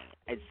 Gucci Mane.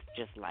 It's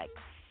just like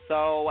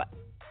so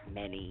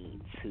many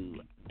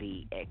to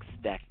be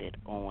expected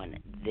on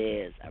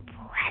this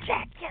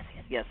project.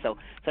 Yes. So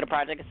the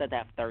project is set to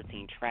have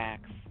 13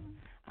 tracks.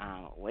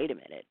 Wait a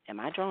minute. Am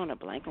I drawing a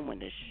blank on when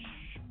does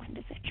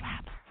it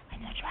drop?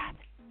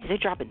 Is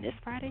it dropping this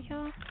Friday,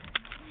 y'all? Is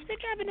it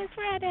dropping this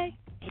Friday?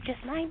 It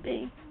just might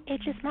be.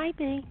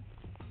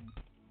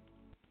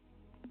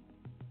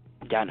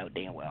 Y'all know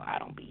damn well I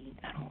don't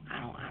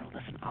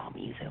listen to all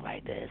music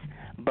like this.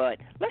 But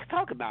let's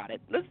talk about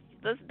it. Let's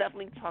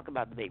definitely talk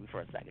about the Baby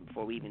for a second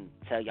before we even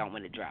tell y'all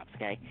when it drops,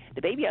 okay?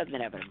 The Baby has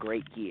been having a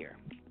great year.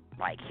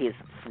 Like his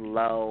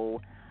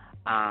flow,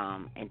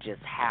 and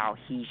just how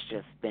he's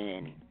just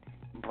been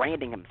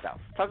branding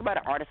himself. Talk about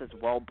an artist that's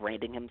well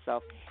branding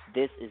himself.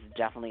 This is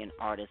definitely an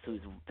artist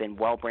who's been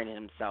well branding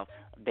himself,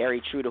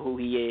 very true to who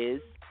he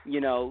is.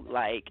 You know,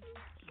 like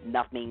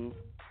nothing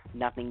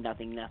that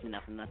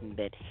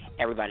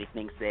everybody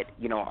thinks that,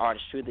 you know, an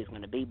artist truly is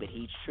going to be, but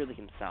he's truly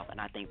himself,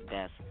 and I think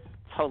that's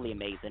totally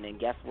amazing. And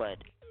guess what?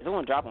 It's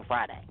going to drop on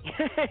Friday.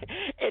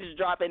 It's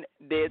dropping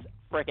this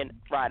freaking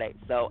Friday.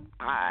 So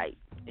I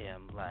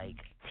am like,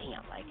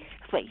 damn, like,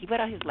 wait, he put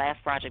out his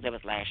last project that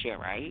was last year,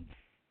 right?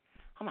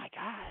 Oh my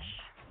gosh.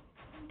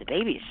 The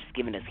Baby is just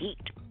giving us heat.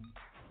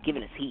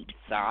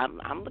 So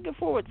I'm looking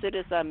forward to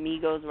this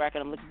Migos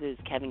record. I'm looking to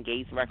this Kevin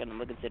Gates record. I'm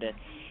looking to the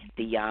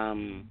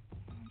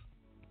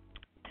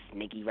this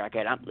Nicki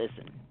record.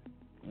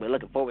 We're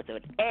looking forward to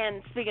it.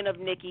 And speaking of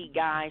Nicki,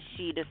 guys,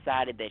 she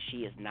decided that she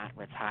is not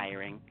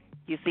retiring.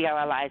 You see how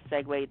I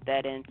segued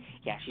that in?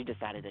 Yeah, she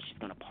decided that she's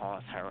going to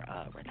pause her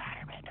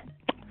retirement.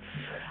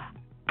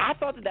 I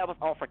thought that was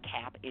all for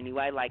Cap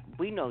anyway. Like,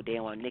 we know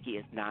damn well Nicki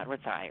is not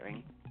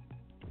retiring.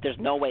 There's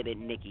no way that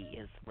Nicki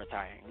is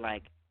retiring.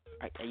 Like,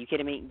 are you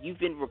kidding me? You've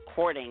been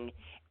recording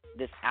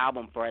this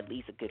album for at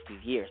least a good few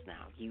years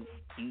now.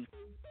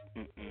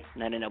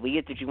 No. We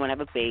get that you want to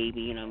have a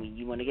baby,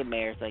 you want to get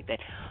married, like that.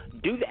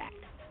 Do that.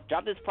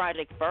 Drop this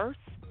project first,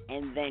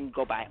 and then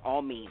go by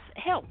all means.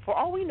 Hell, for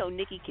all we know,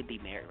 Nicki could be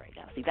married right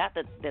now. See,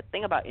 the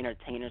thing about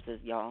entertainers is,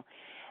 y'all,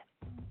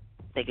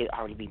 they could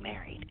already be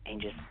married,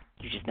 and you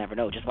just never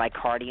know. Just like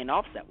Cardi and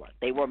Offset were.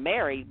 They were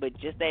married, but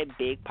just that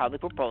big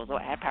public proposal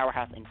at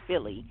Powerhouse in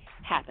Philly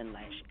happened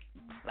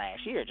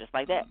last year, just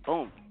like that.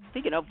 Boom.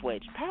 Speaking of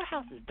which,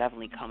 Powerhouse is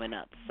definitely coming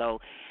up. So,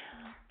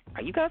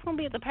 are you guys going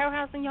to be at the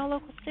Powerhouse in your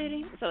local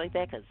city? So like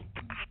that? Because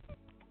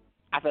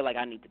I feel like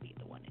I need to be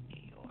the one in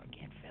New York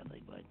and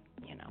Philly, but,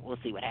 we'll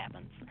see what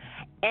happens.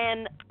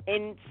 And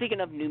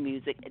speaking of new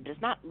music, it does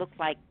not look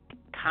like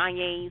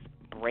Kanye's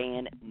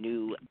brand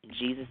new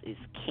Jesus is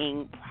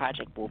King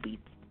project will be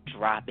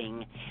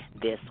dropping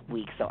this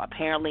week. So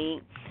apparently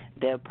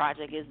the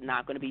project is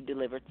not going to be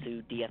delivered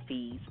to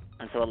DSPs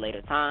until a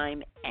later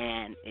time,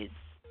 and it's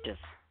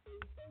just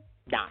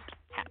not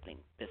happening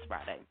this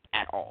Friday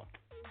at all.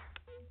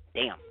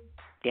 Damn.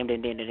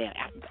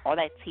 After all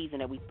that teasing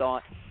that we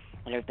thought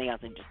and everything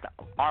else, and just the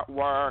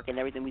artwork and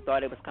everything we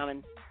thought it was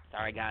coming,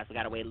 sorry guys, we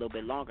got to wait a little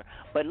bit longer.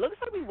 But it looks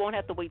like we won't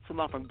have to wait too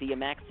long from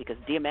DMX, because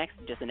DMX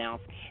just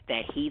announced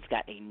that he's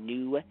got a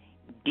new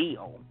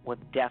deal with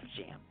Def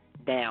Jam.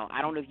 Now,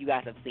 I don't know if you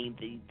guys have seen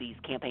these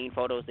campaign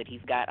photos that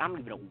he's got. I don't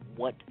even know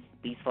what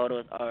these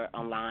photos are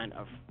online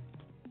of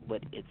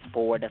what it's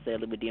for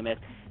necessarily with DMX.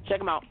 Check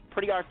them out.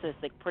 Pretty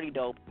artistic, pretty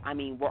dope. I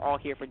mean, we're all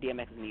here for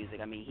DMX's music.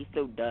 I mean, he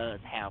still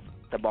does have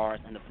the bars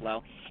and the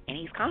flow, and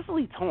he's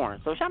constantly torn.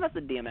 So shout out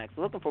to DMX.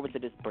 Looking forward to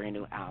this brand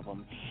new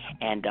album.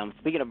 And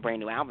speaking of brand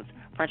new albums,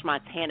 French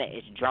Montana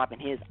is dropping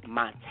his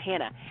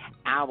Montana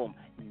album,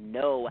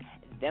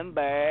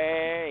 November.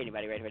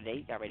 Anybody ready for the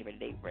date? Y'all ready for the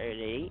date?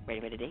 Ready?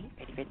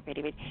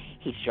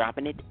 He's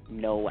dropping it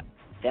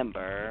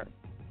November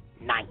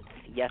 9th.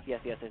 Yes.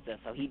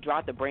 So he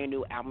dropped a brand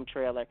new album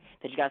trailer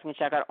that you guys can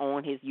check out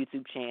on his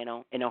YouTube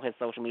channel and on his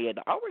social media.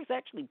 The artwork's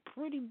actually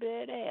pretty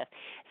badass.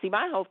 See,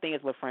 my whole thing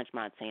is with French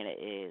Montana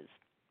is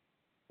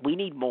we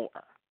need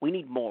more. We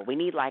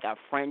need like a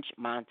French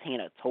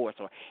Montana tour.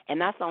 And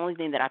that's the only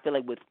thing that I feel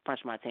like with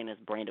French Montana's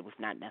brand that we've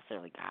not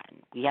necessarily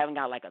gotten. We haven't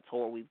got like a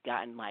tour. We've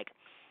gotten like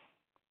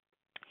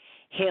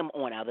him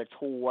on other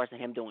tours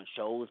and him doing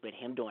shows, but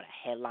him doing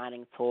a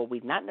headlining tour,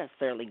 we've not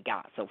necessarily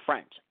got. So,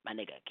 French, my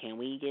nigga, can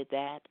we get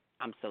that?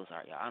 I'm so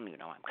sorry, y'all. I don't even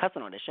know why I'm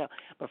cussing on this show.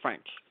 But,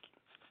 French,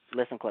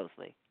 listen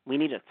closely. We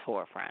need a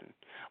tour, friend.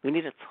 We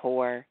need a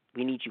tour.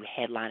 We need you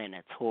headlining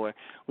a tour.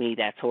 We need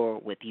that tour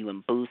with you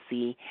and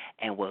Boosie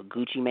and with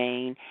Gucci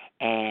Mane.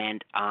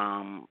 And,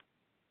 I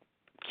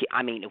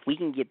mean, if we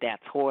can get that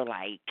tour,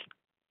 like,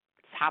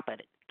 top of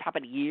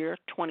the year,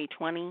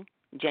 2020,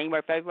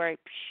 January, February,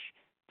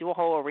 do a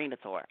whole arena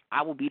tour.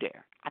 I will be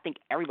there. I think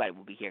everybody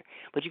will be here.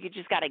 But you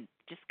just gotta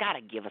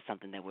give us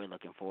something that we're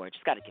looking for.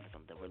 Just gotta give us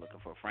something that we're looking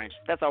for, French.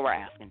 That's all we're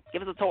asking.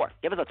 Give us a tour.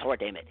 Damn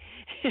it.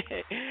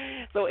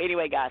 So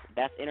anyway, guys,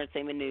 that's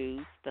entertainment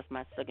news. That's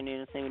my second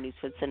entertainment news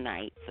for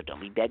tonight. So don't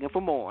be begging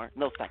for more.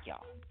 No, fuck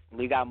y'all.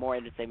 We got more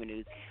entertainment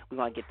news. We're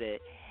gonna get the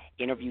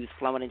interviews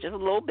flowing in just a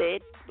little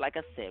bit. Like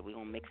I said, we're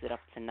gonna mix it up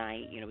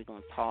tonight. We're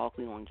gonna talk.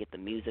 We're gonna get the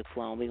music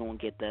flowing. We're gonna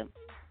get it's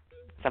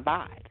a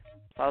vibe.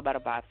 It's all about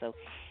a vibe. So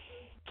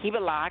keep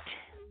it locked.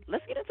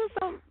 Let's get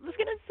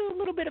into a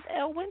little bit of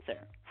Elle Winter.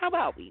 How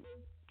about we?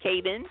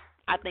 Caden?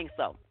 I think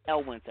so.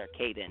 Elle Winter,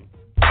 Caden.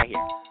 Right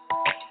here.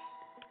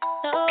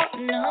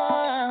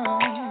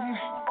 No.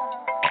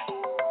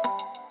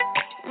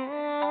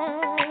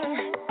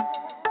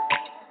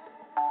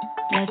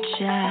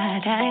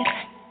 Bloodshot eyes,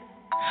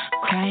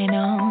 crying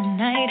all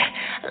night.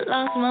 I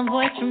lost my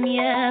voice from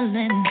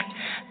yelling,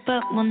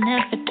 but we'll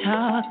never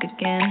talk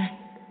again.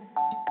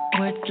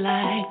 Words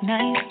like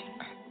knives,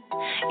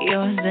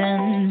 yours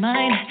and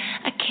mine.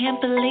 I can't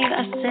believe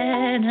I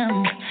said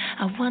them.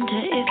 I wonder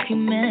if you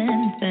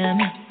meant them.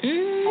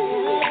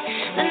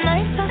 The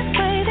nights I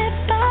waited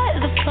by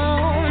the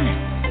phone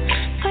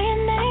for your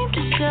name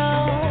to show,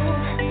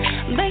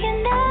 but you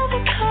never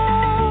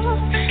called.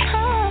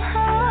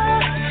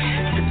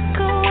 So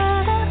go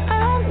out, I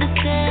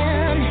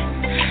understand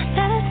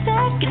that a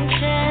second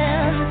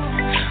chance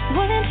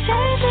wouldn't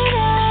change it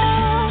all.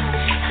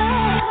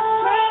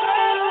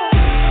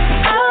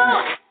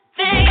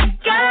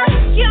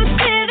 You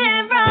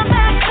didn't run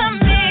back to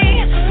me.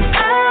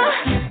 Oh,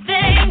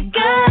 thank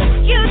God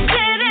you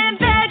didn't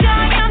beg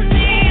or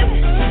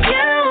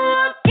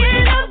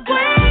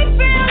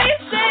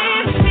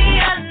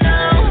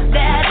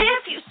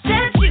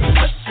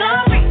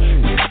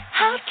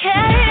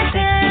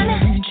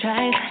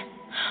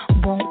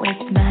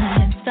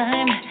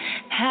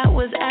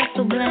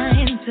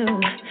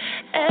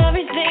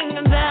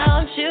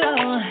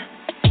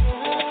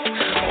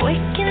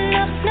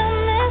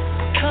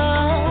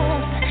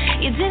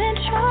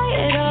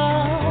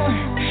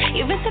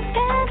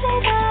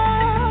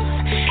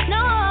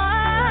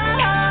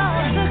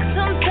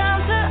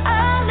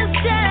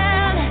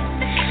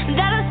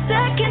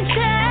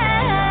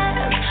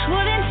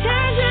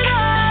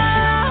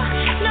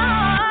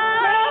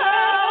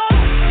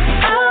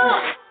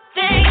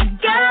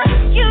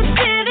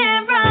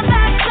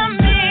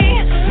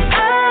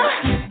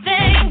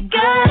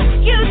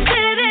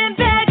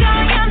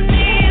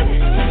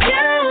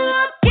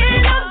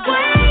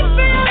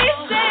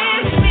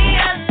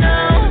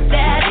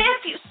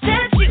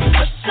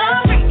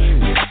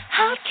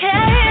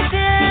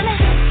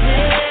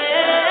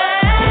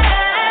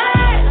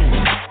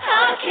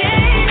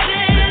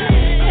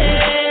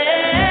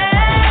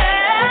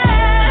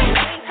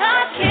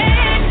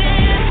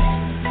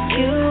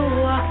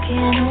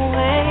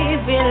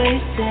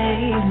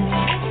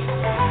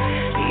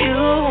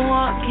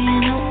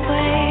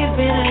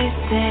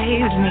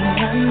saves me.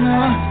 I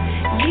know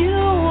you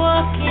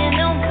walking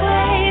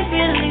away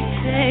really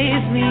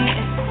saves me.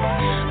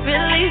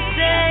 Really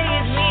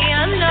saves me.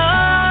 I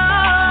know.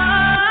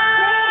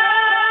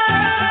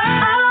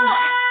 Oh,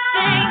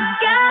 thank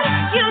God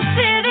you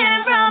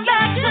didn't run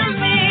back to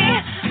me.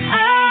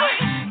 Oh,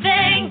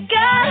 thank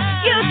God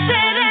you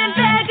didn't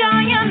beg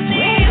on your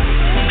knees.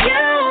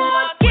 You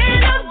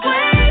walking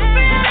away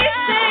really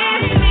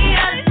saves me.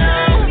 I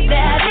know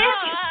that if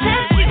you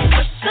said you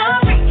were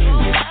sorry,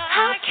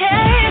 I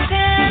caved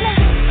in.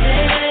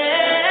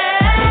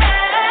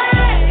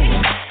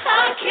 I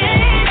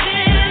caved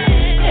in.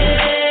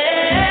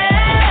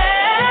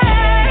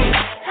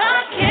 I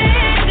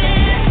caved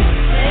in.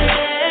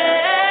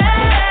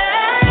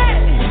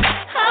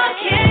 I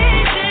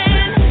caved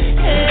in.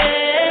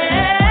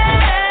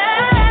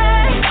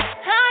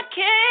 I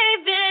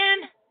caved in.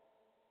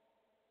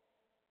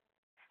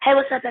 Hey,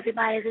 what's up,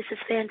 everybody? This is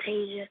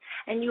Fantasia,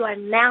 and you are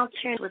now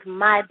tuned with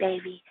my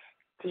baby,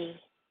 D.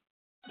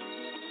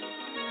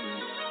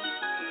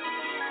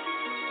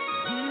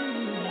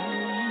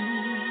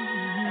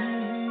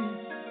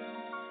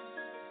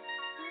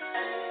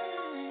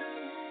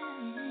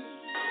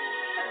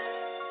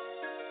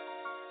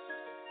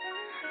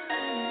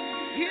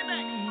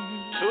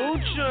 Two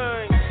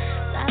chains.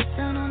 Stop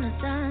down on the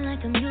side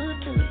like I'm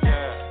used to it.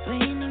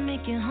 Rainy,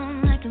 make it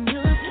home like I'm used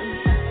to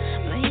it.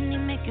 Rainy,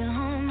 make it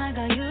home like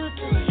I used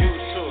to it.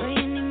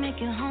 Rainy, make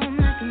it home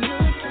like I'm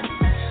used to it.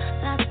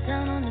 Stop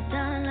down on the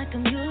side like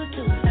I'm used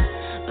to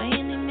it.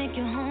 Rainy, make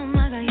it home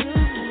like I used to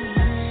it.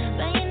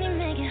 Rainy,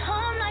 make it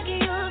home like you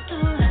used to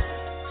it.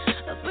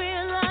 I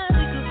realize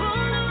we could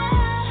rule the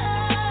world.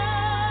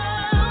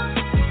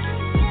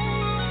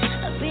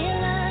 I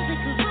realize we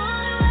could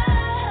rule the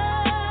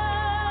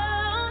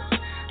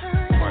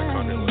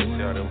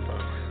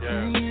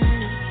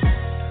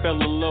Fell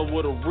in love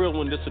with a real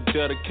one, that's a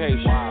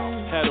dedication.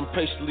 Had him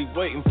patiently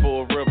waiting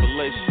for a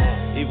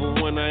revelation. Even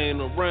when I ain't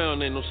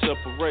around, ain't no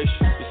separation.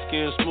 Your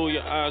skin smooth,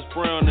 your eyes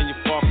brown, and you're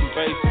far from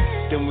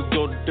basic. Then we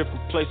go to different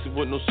places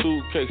with no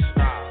suitcases.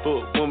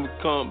 But when we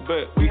come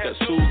back, we got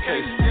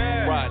suitcases.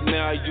 Right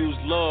now I use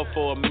love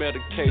for a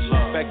medication.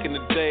 Back in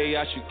the day,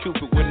 I shoot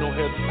Cupid with no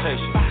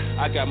hesitation.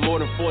 I got more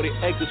than 40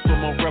 acres for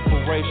my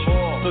reparation.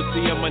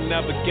 Pussy on my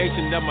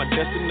navigation, that's my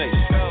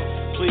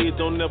destination. Please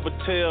don't never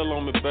tell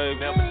on me, baby.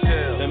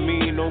 That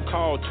mean don't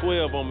call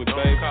 12 on me,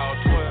 baby.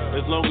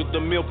 As long as the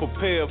meal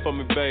prepared for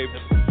me, baby.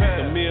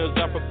 The meals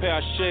I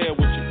prepare, I share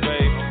with you,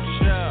 baby.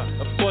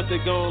 Of course they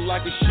gon'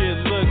 like a shit,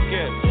 look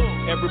at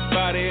me.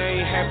 Everybody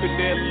ain't happy,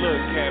 they look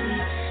happy.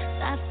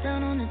 Stop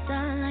down on the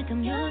side like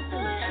I'm used to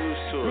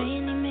it.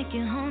 Rainy, make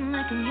it home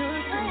like I'm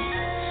used to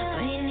it.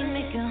 Rainy,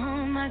 make it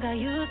home like I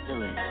used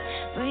to it.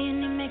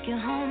 Rainy, make it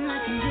home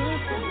like I'm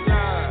used to it.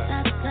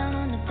 Stop down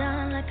on the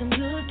side like I'm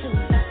used to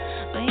it.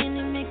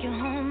 Rainy, make it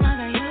home like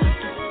I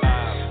used to it.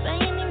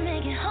 Rainy,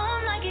 make it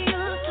home like you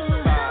used to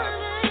it. I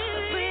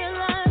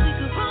realize we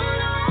could rule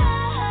the world.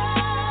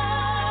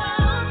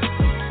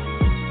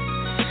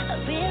 I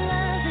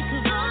realize we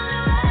could rule the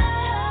world.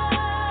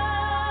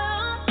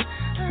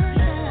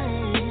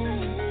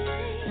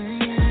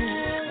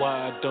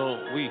 Why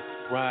don't we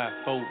ride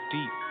 4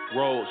 deep,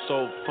 roll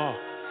so far?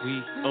 We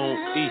on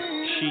E,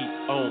 she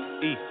on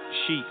E,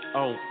 she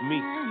on me.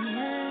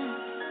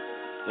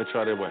 Let's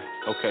try that way.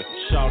 Okay.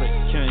 Shawty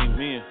came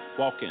in,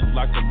 walking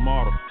like a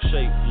model,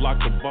 shaped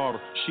like a bottle.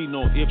 She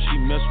know if she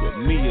mess with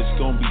me, it's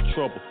gonna be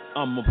trouble.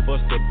 I'ma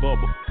bust that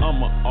bubble,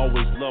 I'ma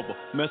always love her.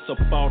 Mess up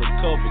all the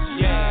covers,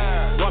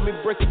 yeah. Why me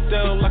break it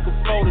down like a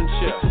folding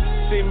chair?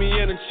 See me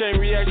in the chain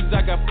reactions,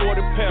 I got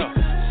 40 pounds.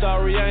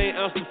 Sorry, I ain't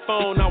answered the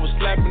phone, I was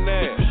slapping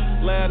ass.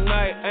 Last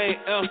night, I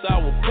ain't answered, I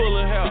was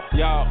pulling hair.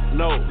 Y'all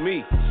know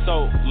me,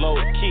 so low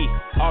key.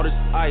 All this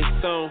ice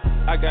on,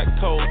 I got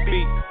cold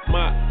feet.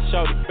 My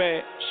shorty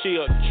bad, she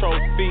a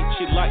trophy.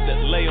 She like to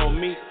lay on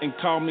me and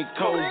call me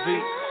cozy.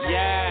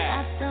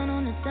 Yeah. Stop down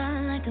on the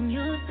side like I'm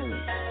used to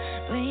it.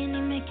 Rainy,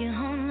 make it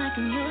home like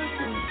I'm used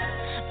to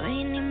it.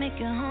 Rainy, make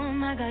it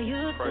home like I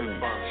used to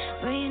it.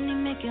 Rainy,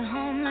 make it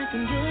home like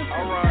I'm used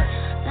to it.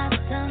 Stop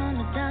down on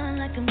the side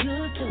like I'm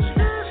used to it.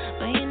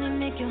 Rainy,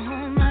 make it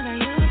home like I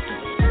used to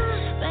it.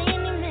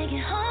 Rainy, make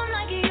it home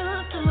like you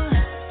used to it.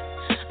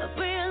 I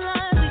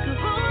realize we could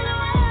rule the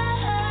world.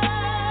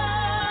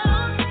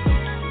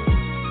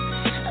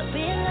 I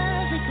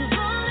realize we could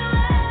rule the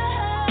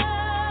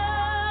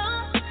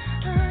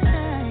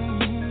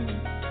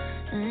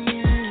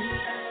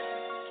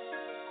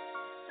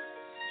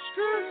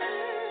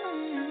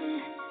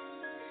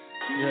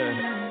Yeah.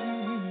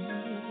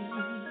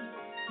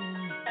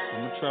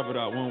 I'ma trap it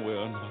out one way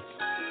or another.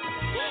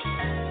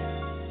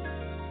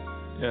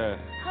 Yeah.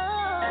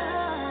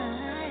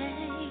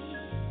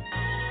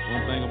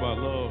 One thing about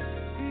love,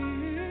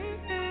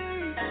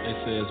 they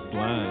say it's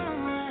blind.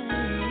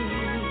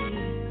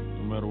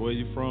 No matter where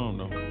you're from,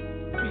 though,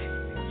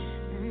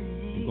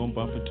 you're gonna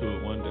bump into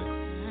it one day.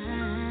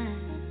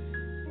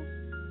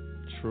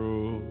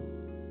 True.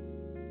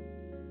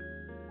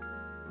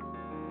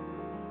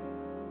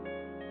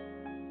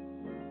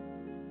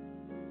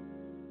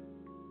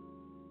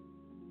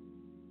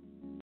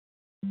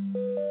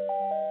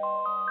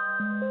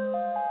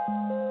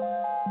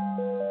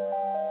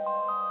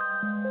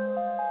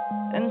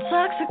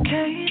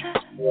 intoxicated.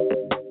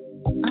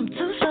 I'm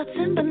 2 shots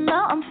in, but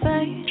now I'm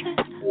faded.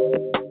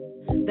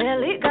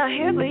 Barely got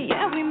here, but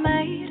yeah, we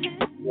made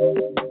it.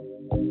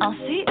 I'll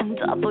see and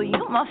double,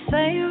 you my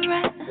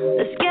favorite.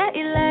 Let's get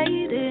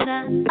elated,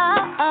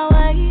 I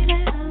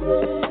waited.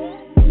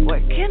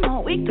 Working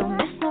all week, don't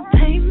miss no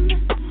payments.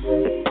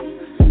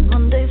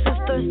 Monday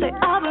through Thursday,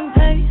 I've been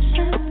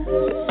patient.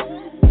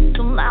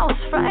 So now it's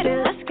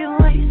Friday, let's get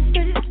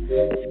wasted.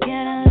 It's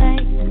getting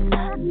late,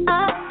 and I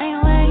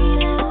ain't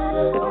waiting.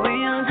 We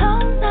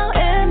alone now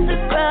in the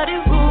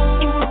crowded room.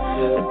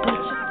 Put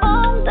your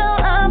phone down,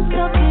 I'm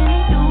talking to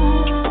you.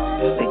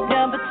 We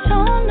got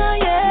Baton now,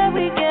 yeah,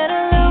 we get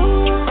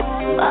alone.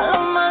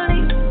 Follow my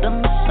lead,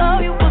 I'ma show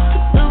you what to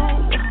do.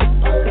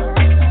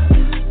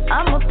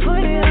 I'ma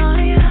put it on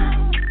you.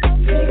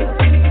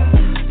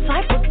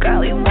 Type of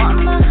girl you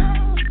wanna.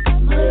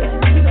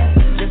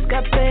 Just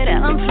got paid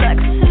and I'm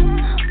flexing.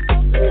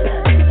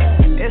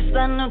 Is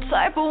that no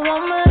type of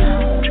woman?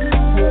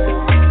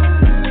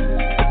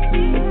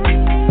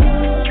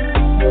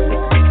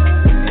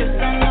 Is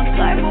that no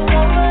type of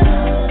woman?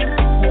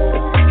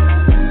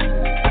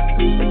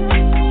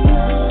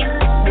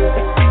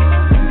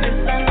 Is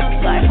that no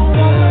type of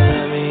woman?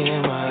 Let me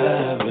in my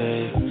eye,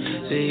 babe.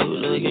 See you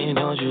looking,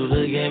 don't you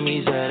look at me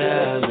side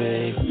eye,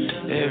 babe.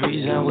 Every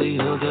time we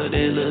hook up,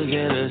 they look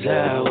at us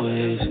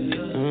sideways.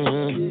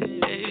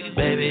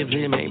 Baby,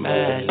 please make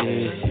my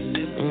day.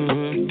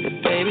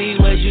 Baby,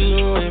 what you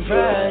doing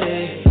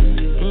Friday?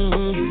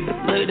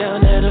 Look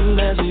down at the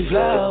mess, we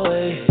fly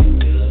away.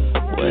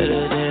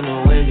 Wetter than the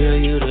way, girl,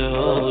 you the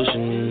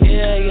ocean.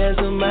 Yeah, I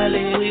got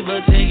somebody, we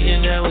both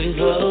taking that we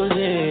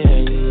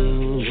closing.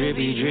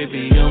 Drippy,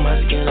 drippy on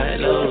my skin like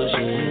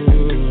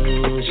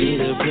lotion. She's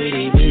a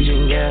pretty bitch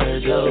and got her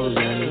toes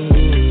in.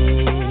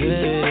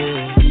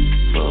 Yeah,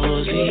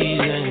 4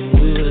 seasons,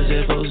 we was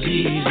at 4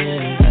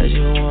 seasons. I just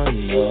wanna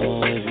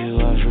know if you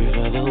are free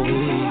for the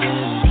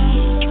weekend.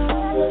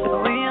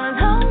 We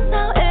alone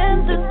now in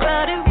the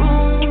crowded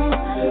room.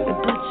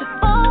 Put your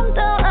phone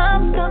down,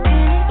 I'm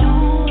talking to you.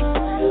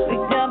 We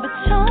got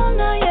Baton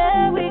now,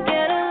 yeah, we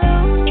get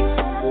alone.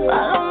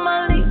 Follow my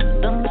lead,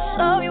 I'ma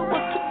show you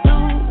what to do.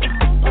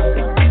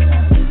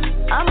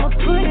 I'ma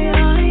put it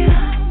on you.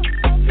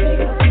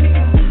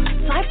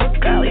 Type of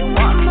girl you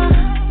wanna.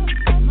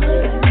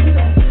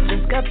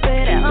 Just got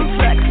paid and I'm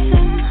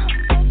flexing.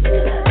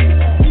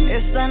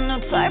 Is that no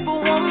type of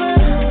woman?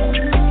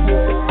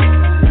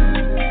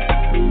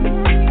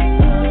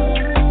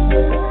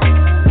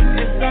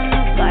 Is that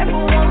no type of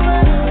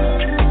woman?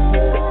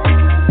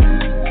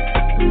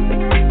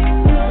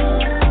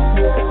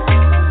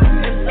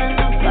 Is that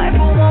no type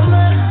of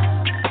woman?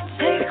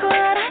 Take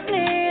what I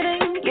need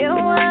and get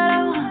what I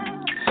want.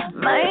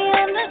 My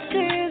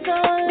energy's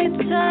only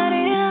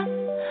turning up.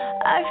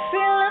 I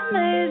feel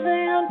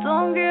amazing, I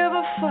don't give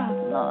a fuck.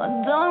 No, I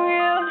don't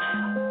give a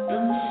fuck.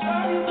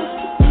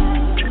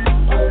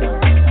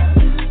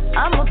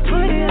 I'ma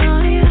put it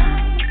on you.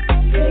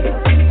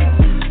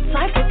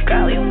 Type of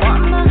girl you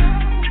wanna.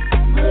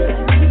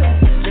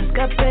 Just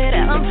got paid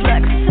and I'm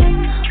flexing.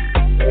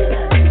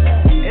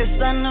 Is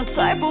that no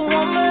type of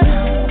woman?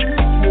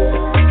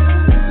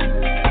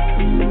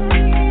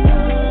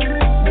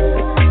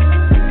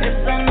 Is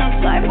that no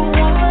type of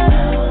woman?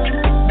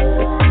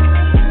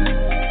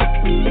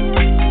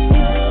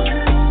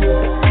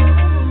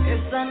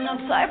 Is that no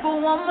type of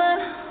woman?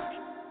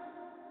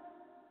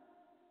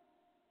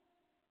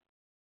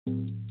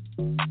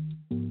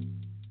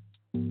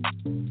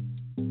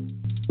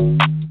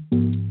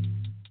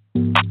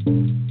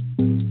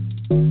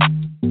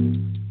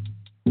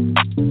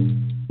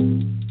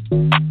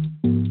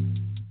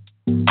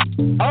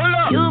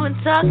 You've been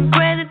talking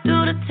crazy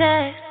through the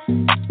text.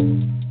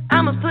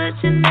 I'ma put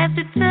your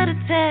nasty to the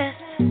test.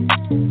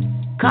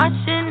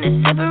 Caution is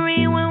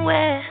slippery when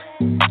wet.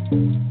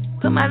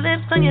 Put my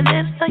lips on your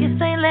lips so you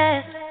say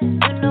less.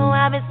 You know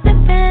I've been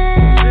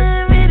sipping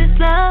really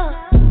slow.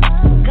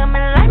 Come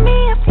and light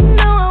me up, you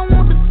know I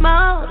want the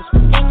smoke.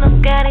 Ain't no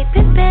Scotty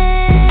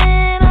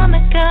Pippen on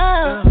the go.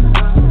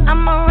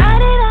 I'ma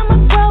ride it, I'ma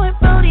throw it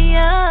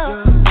rodeo.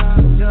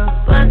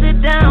 Buzz it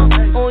down,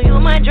 oh you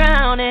might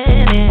drown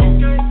in it.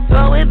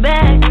 Throw it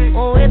back,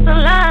 oh it's a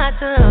lot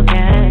to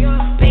catch.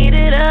 Beat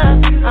it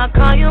up, I'll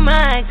call you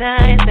Mike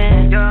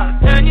Tyson.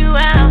 Turn you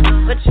out,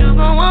 but you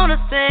gon' wanna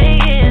stay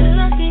in.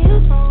 Lucky you,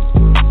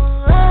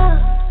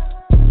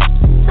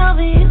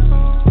 sorry you.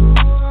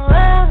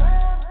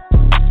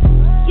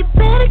 You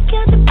better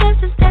count the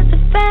blessings, that's a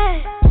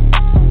fact.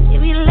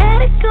 If you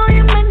let it go,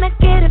 you might not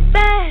get it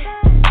back.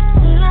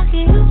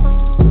 Lucky you,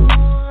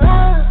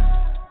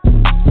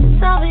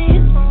 sorry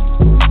you.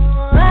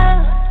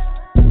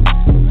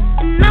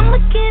 And I'ma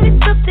give you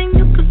something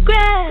you could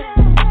grab.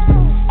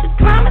 Just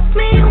promise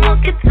me you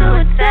won't get too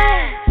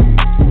attached.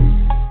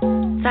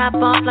 Top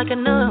off like a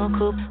new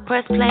coupe,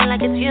 press play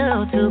like it's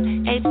YouTube.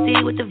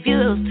 HD with the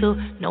views too.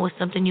 Know it's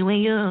something you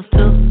ain't used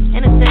to.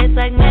 And it tastes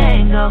like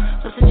mango,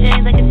 flips and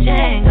chains like a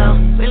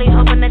Django. Really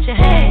hoping that you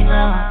hang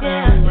low.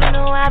 Yeah, you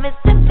know I've been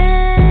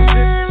sipping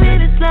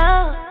really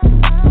slow.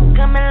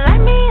 Come and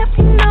light me up,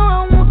 you know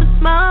I want the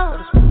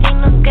smoke.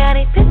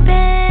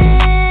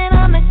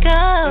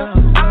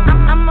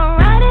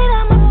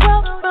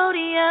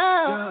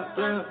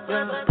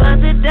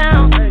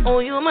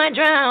 might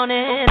drown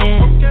in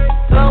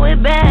it. Throw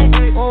it back,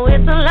 oh,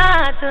 it's a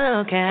lot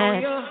to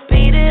catch.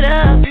 Beat it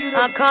up,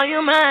 I'll call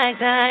you Mike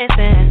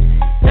Tyson.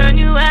 Turn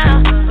you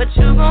out, but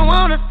you gon'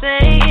 wanna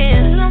stay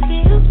in.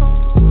 Lucky you,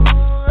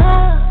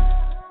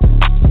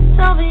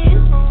 over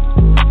you.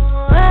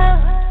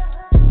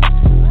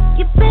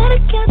 You better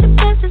count your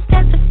blessings,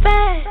 that's a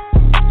fact.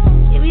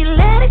 If you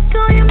let it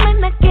go, you might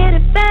not get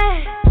it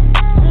back.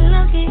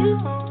 Lucky you,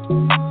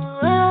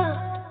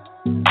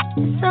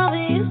 it's over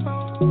you.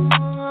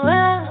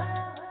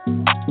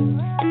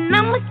 And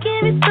I'ma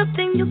give you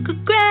something you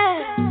could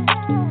grab.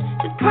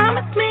 Just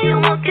promise me you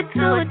won't get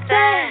too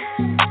attached.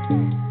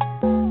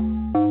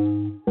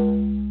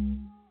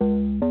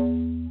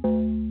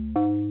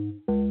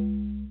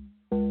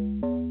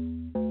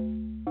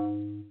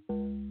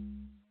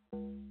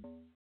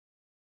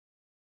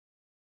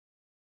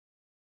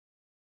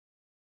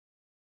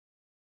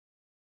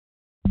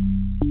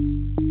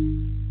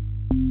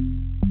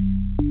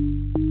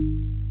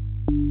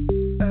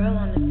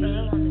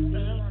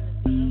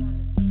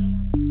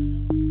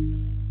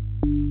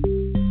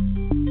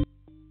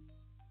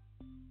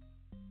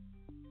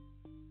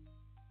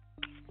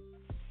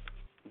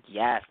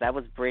 Yes, that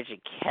was Bridget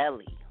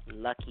Kelly,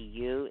 Lucky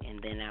You,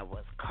 and then that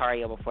was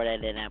Cairo before that,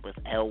 and that was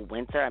Elle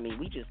Winter. I mean,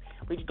 we just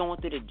going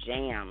through the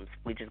jams.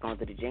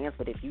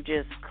 But if you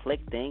just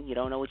clicked in, you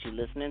don't know what you're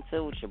listening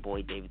to. It's your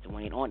boy David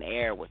Duane on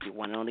air with your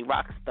one and only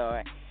rock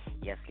star.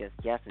 Yes.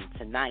 And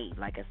tonight,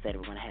 like I said,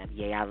 we're going to have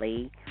Ye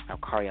Ali,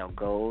 Cario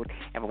Gold,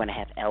 and we're going to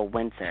have Elle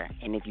Winter.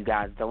 And if you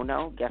guys don't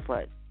know, guess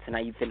what?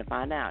 Tonight you're finna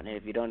find out. And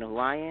if you don't know who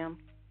I am,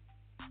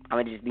 I'm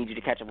going to just need you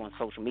to catch up on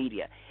social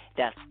media.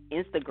 That's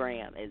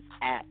Instagram is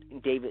at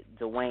David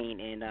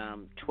Duane,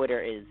 and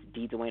Twitter is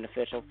DDuane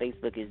Official.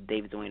 Facebook is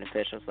David Duane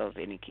Official. So if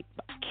in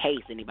case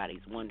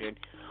anybody's wondering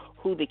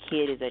who the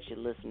kid is that you're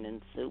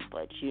listening to,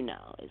 but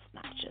it's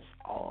not just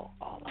all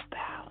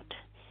about.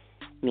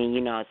 I mean,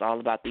 it's all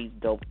about these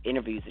dope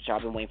interviews that y'all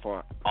been waiting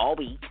for all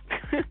week,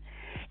 and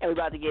we're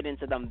about to get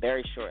into them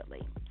very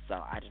shortly. So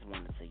I just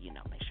wanted to,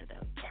 make sure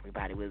that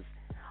everybody was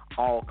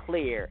all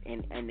clear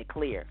in the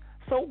clear.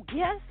 So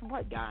guess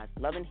what, guys?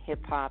 Love and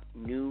Hip Hop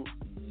New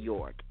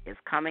York is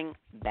coming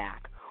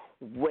back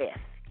with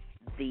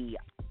the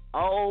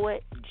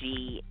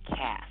OG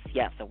cast.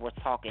 Yes, so we're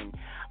talking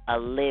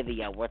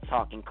Olivia, we're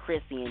talking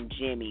Chrissy and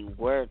Jimmy,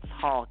 we're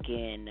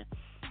talking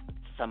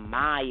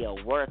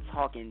Samaya, we're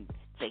talking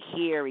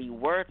Tahiri,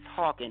 we're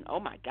talking,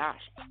 oh my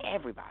gosh,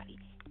 everybody.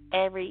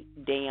 Every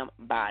damn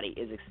body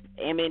is,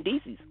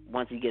 DC's,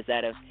 once he gets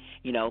out of,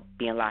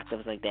 being locked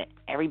up like that,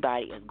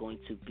 everybody is going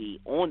to be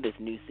on this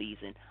new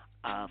season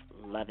of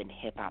Love and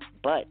Hip Hop,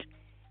 but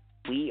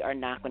we are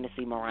not going to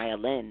see Mariah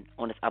Lynn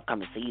on this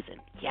upcoming season.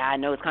 Yeah, I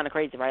know, it's kind of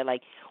crazy, right?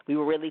 Like, we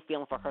were really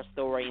feeling for her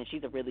story, and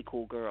she's a really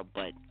cool girl,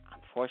 but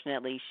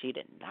unfortunately, she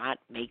did not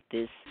make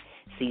this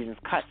season's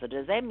cut. So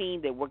does that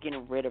mean that we're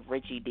getting rid of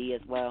Richie D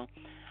as well?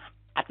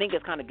 I think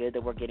it's kind of good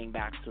that we're getting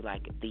back to,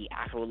 like, the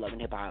actual Love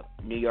and Hip Hop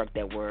New York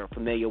that we're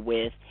familiar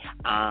with.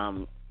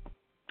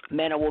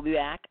 Mena will be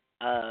back.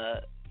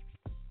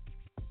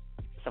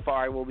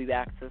 Safari will be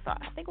back. So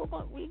I think we're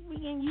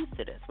getting used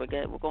to this. We're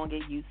going to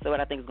get used to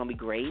it. I think it's going to be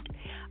great.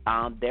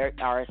 There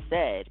are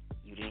said,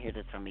 you didn't hear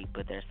this from me,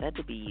 but they're said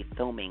to be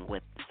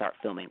start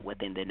filming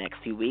within the next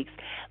few weeks.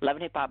 Love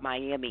and Hip Hop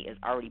Miami is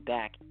already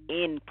back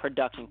in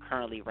production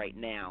currently right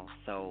now.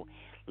 So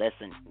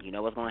listen, you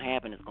know what's going to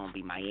happen. It's going to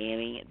be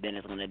Miami, then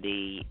it's going to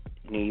be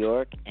New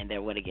York, and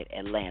then we're going to get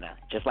Atlanta.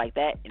 Just like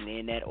that, and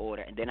in that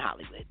order, and then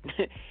Hollywood.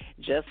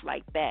 Just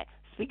like that.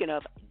 Speaking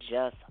of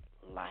just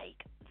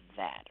like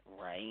that,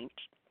 right?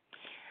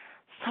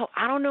 So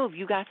I don't know if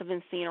you guys have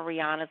been seeing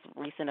Rihanna's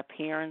recent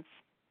appearance,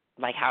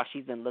 like how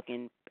she's been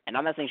looking, and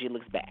I'm not saying she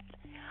looks bad,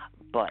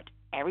 but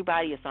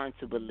everybody is starting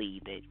to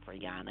believe that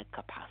Rihanna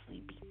could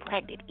possibly be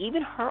pregnant.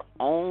 Even her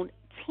own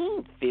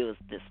team feels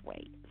this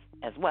way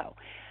as well.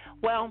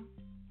 Well,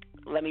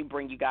 let me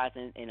bring you guys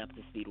in up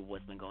to speed with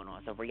what's been going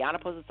on. So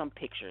Rihanna posted some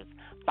pictures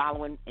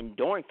following and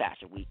during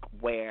Fashion Week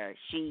where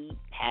she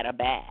had a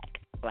bag,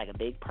 like a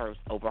big purse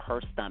over her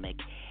stomach,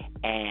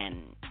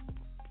 and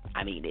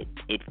I mean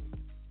it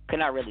could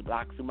not really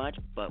block too much,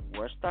 but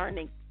we're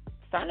starting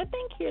to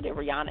think here that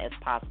Rihanna is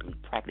possibly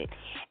pregnant.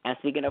 And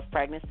speaking of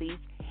pregnancies,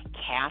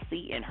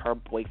 Cassie and her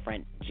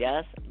boyfriend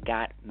just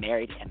got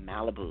married in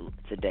Malibu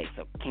today.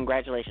 So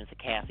congratulations to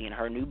Cassie and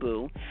her new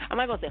boo. I'm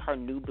not going to say her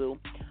new boo,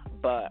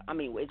 but, I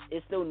mean,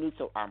 it's still new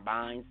to our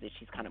minds that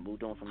she's kind of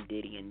moved on from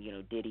Diddy.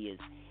 And, Diddy is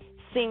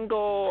single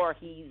or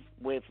he's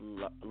with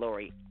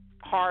Lori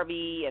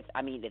Harvey. If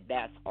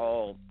that's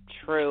all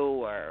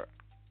true, or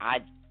I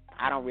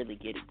don't really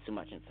get it too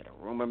much into the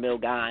rumor mill,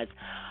 guys.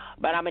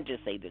 But I'm going to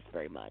just say this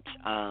very much.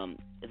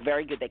 It's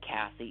very good that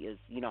Cassie is,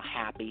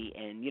 happy,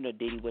 and,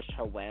 Diddy wished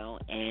her well.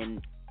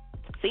 And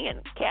seeing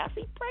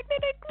Cassie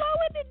pregnant and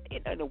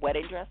glowing in a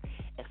wedding dress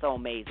is so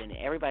amazing. And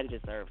everybody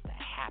deserves the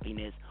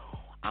happiness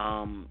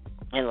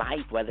in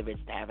life, whether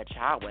it's to have a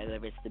child,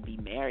 whether it's to be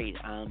married.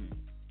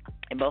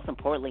 And most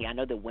importantly, I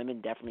know that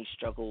women definitely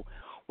struggle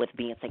with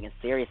being taken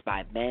serious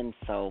by men.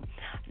 So,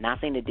 not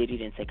saying that Diddy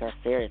didn't take her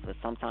serious, but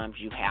sometimes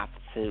you have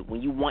to,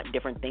 when you want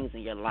different things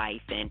in your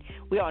life, and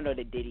we all know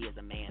that Diddy is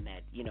a man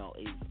that, you know,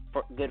 is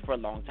good for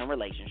long-term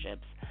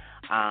relationships,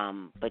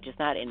 but just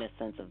not in the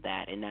sense of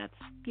that. And that's,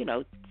 you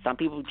know, some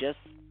people just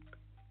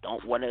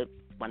don't want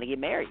to get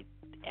married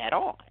at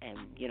all. And,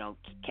 you know,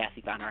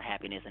 Cassie found her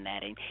happiness in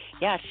that. And,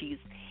 yeah, she's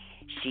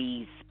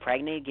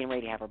pregnant, getting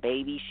ready to have her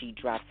baby. She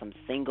dropped some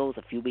singles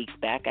a few weeks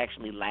back,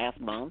 actually last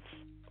month,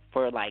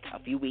 for like a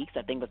few weeks.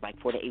 I think it was like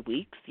 4 to 8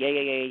 weeks.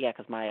 Yeah.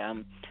 Because my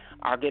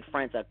our good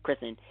friends,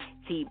 Kristen,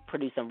 he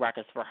produced some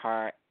records for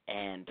her,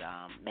 and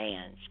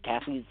man,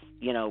 Cassie's,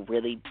 you know,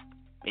 really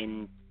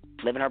been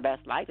living her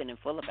best life and in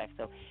full effect.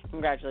 So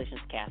congratulations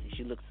to Cassie.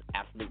 She looks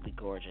absolutely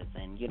gorgeous,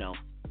 and you know,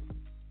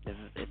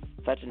 it's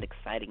such an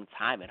exciting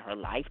time in her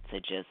life to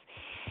just,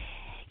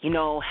 you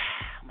know,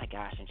 oh my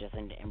gosh, and just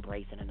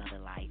embracing another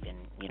life and,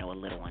 you know, a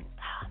little one.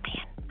 Oh,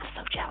 man, I'm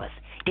so jealous.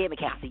 Damn it,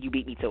 Cassie, you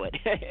beat me to it.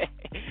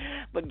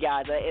 But,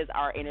 guys, that is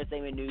our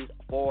entertainment news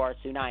for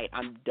tonight.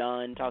 I'm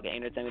done talking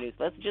entertainment news.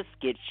 Let's just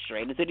get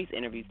straight into these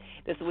interviews.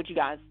 This is what you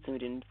guys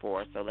tuned in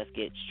for, so let's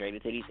get straight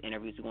into these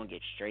interviews. We're going to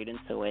get straight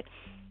into it.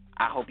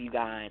 I hope you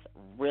guys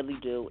really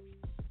do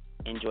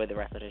enjoy the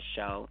rest of this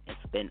show.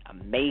 It's been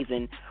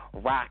amazing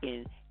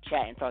rocking,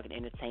 chatting, talking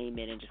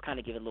entertainment, and just kind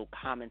of giving a little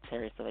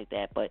commentary, stuff like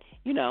that. But,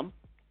 you know,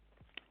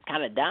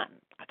 kind of done.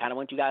 I kind of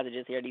want you guys to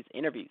just hear these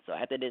interviews. So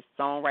after this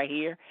song right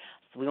here,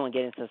 so we're going to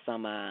get into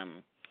some,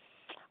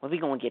 what are we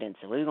going to get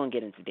into? What are we going to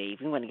get into, Dave?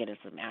 We're going to get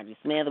into some Andrew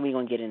Smith, and we're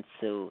going to get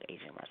into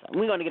Adrian Marcel.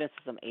 We're going to get into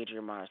some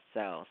Adrian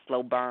Marcel,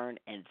 Slow Burn,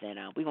 and then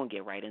we're going to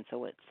get right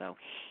into it. So,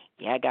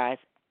 yeah, guys,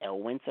 Elle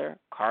Winter,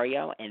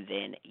 Cairo, and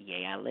then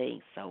Elle.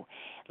 So,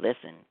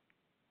 listen,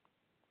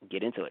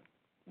 get into it.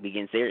 We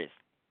getting serious.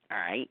 All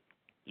right?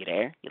 You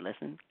there? You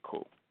listen?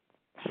 Cool.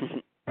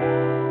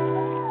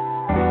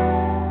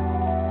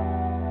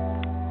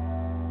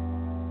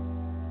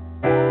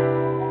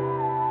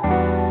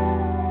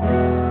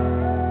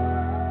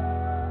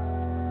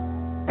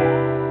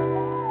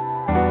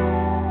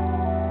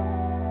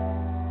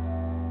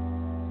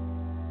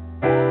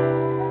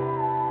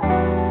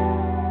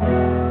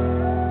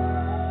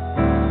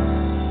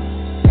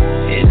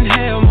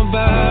 Inhale my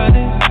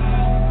body,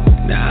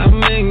 now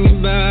I'm in your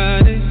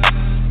body.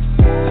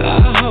 I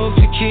hope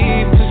you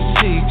keep a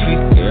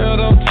secret, girl,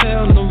 don't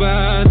tell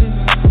nobody.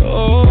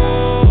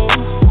 Oh,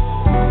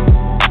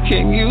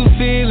 can you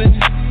feel it?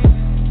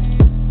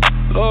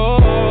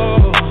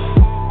 Oh,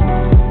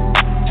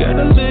 girl,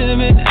 the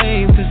limit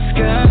ain't the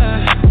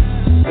sky.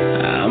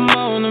 I'm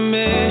on a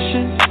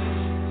mission,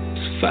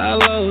 so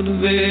follow the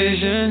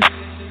vision.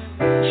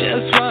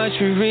 Just watch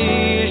me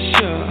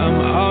reassure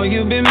I'm all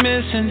you've been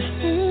missing.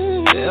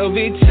 There'll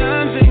be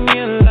times in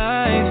your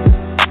life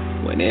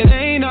when it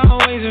ain't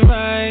always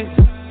right.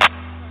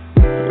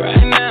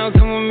 Right now,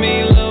 come with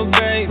me, little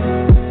babe.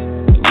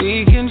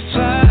 We can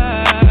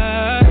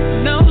fly.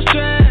 No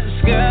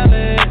stress, girl,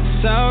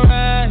 it's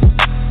alright.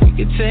 We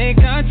can take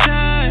our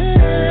time.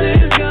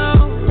 Let's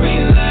go,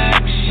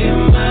 relax your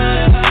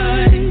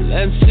mind.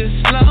 Let's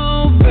just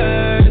slow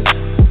burn.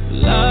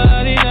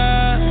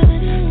 La-di-da,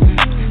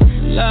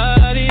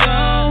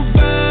 la-di-da,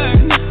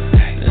 burn.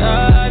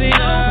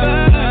 La-di-da, burn.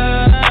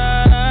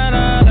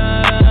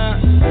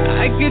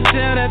 I could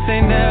tell that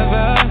they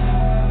never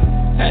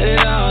had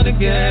it all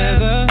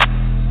together.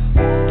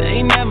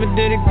 They never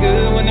did it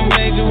good when they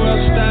made the world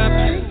stop.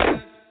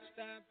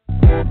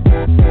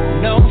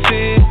 No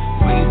fear,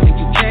 why you think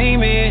you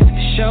came here?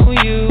 To show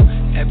you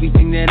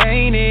everything that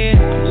ain't it.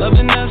 I'm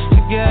loving us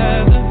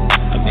together.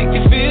 I make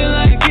you feel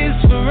like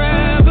it's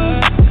forever.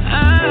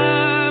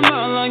 I'm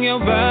all on your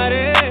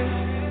body.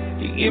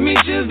 You give me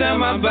chills down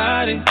my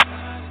body.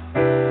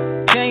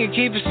 Can you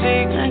keep a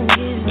secret?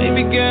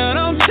 Baby girl,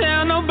 don't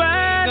tell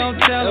nobody. Don't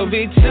tell. There'll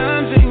be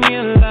times in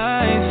your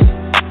life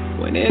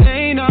when it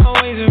ain't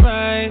always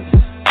right.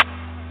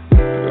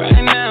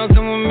 Right now,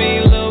 come with me,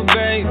 little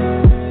babe.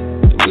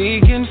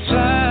 We can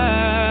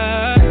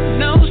fly.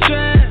 No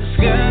stress,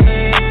 girl,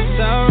 it's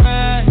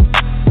alright.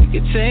 We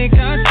can take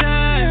our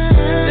time.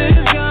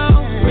 Let's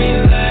go,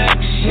 relax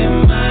your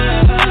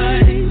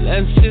mind.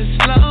 Let's just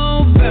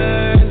slow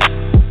burn.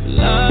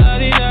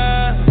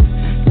 La-di-da,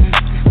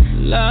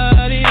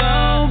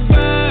 la-di-da,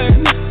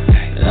 burn.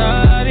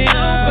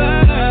 La-di-da,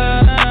 burn.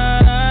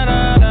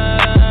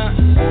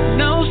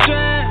 No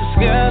stress,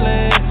 girl,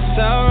 it's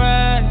alright.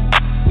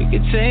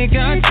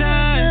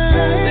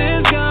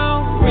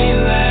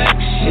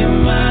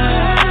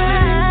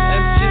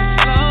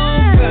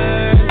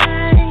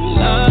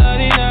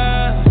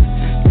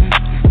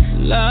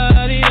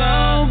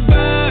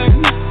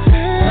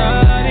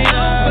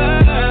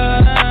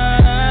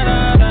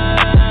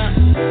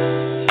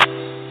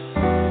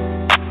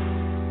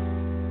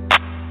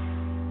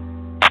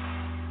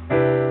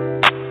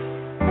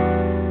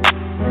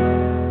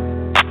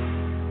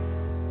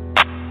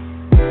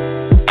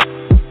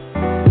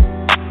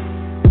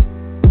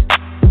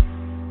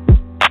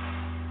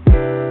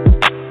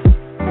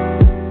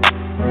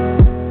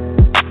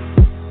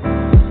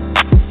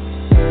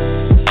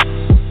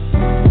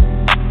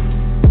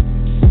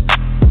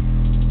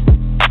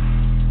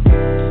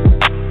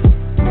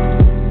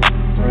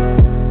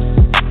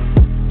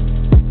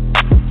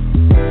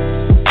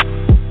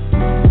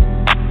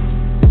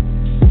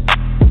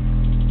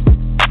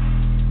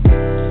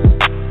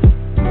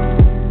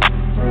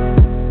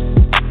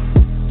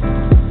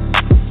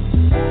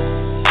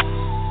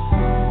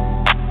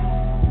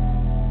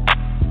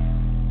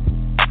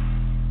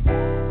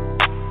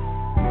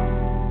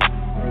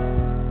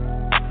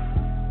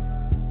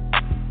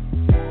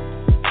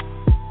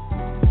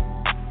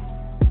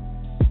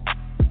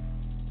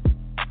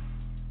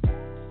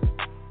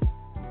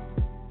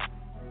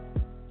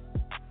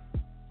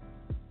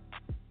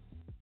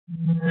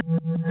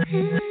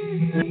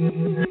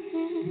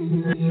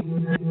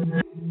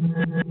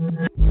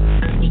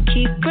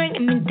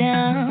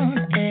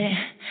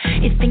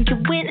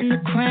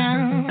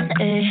 crown,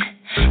 eh.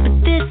 But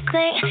this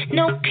ain't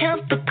no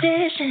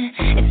competition.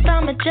 If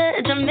I'm a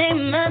judge, I make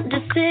my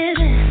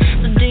decision.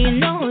 So do you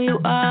know who you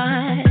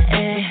are,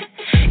 eh?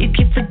 You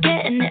keep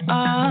forgetting it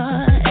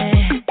all,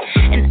 eh.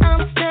 And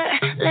I'm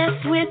stuck,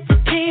 left with the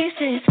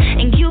pieces.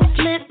 And you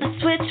flip the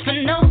switch for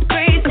no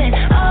reason.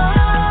 Oh,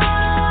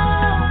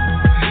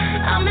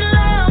 I'm in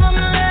love, I'm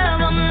in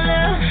love, I'm in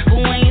love. But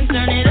when you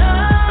turn it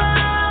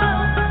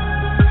off,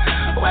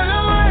 well I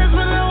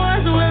was,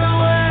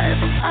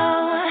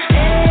 oh,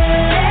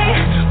 hey,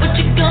 what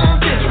you gon'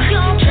 do?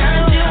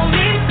 Tryna do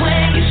me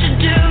when you should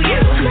do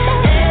you.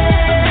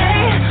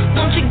 Hey,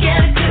 won't you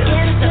get it too?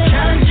 Stop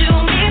tryna do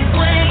me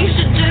when you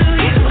should do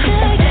you.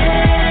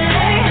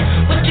 Hey,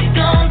 what you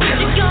gon' do?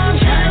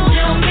 Tryna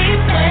do me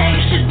when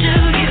you should do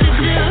you.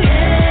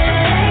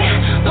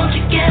 Hey, won't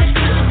you get it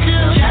too?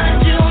 Tryna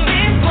do me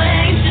when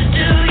you should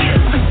do you.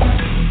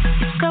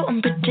 It's so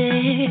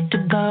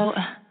unpredictable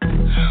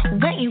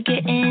when you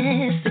get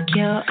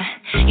insecure.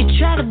 You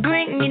try to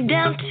bring me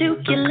down to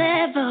your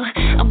level.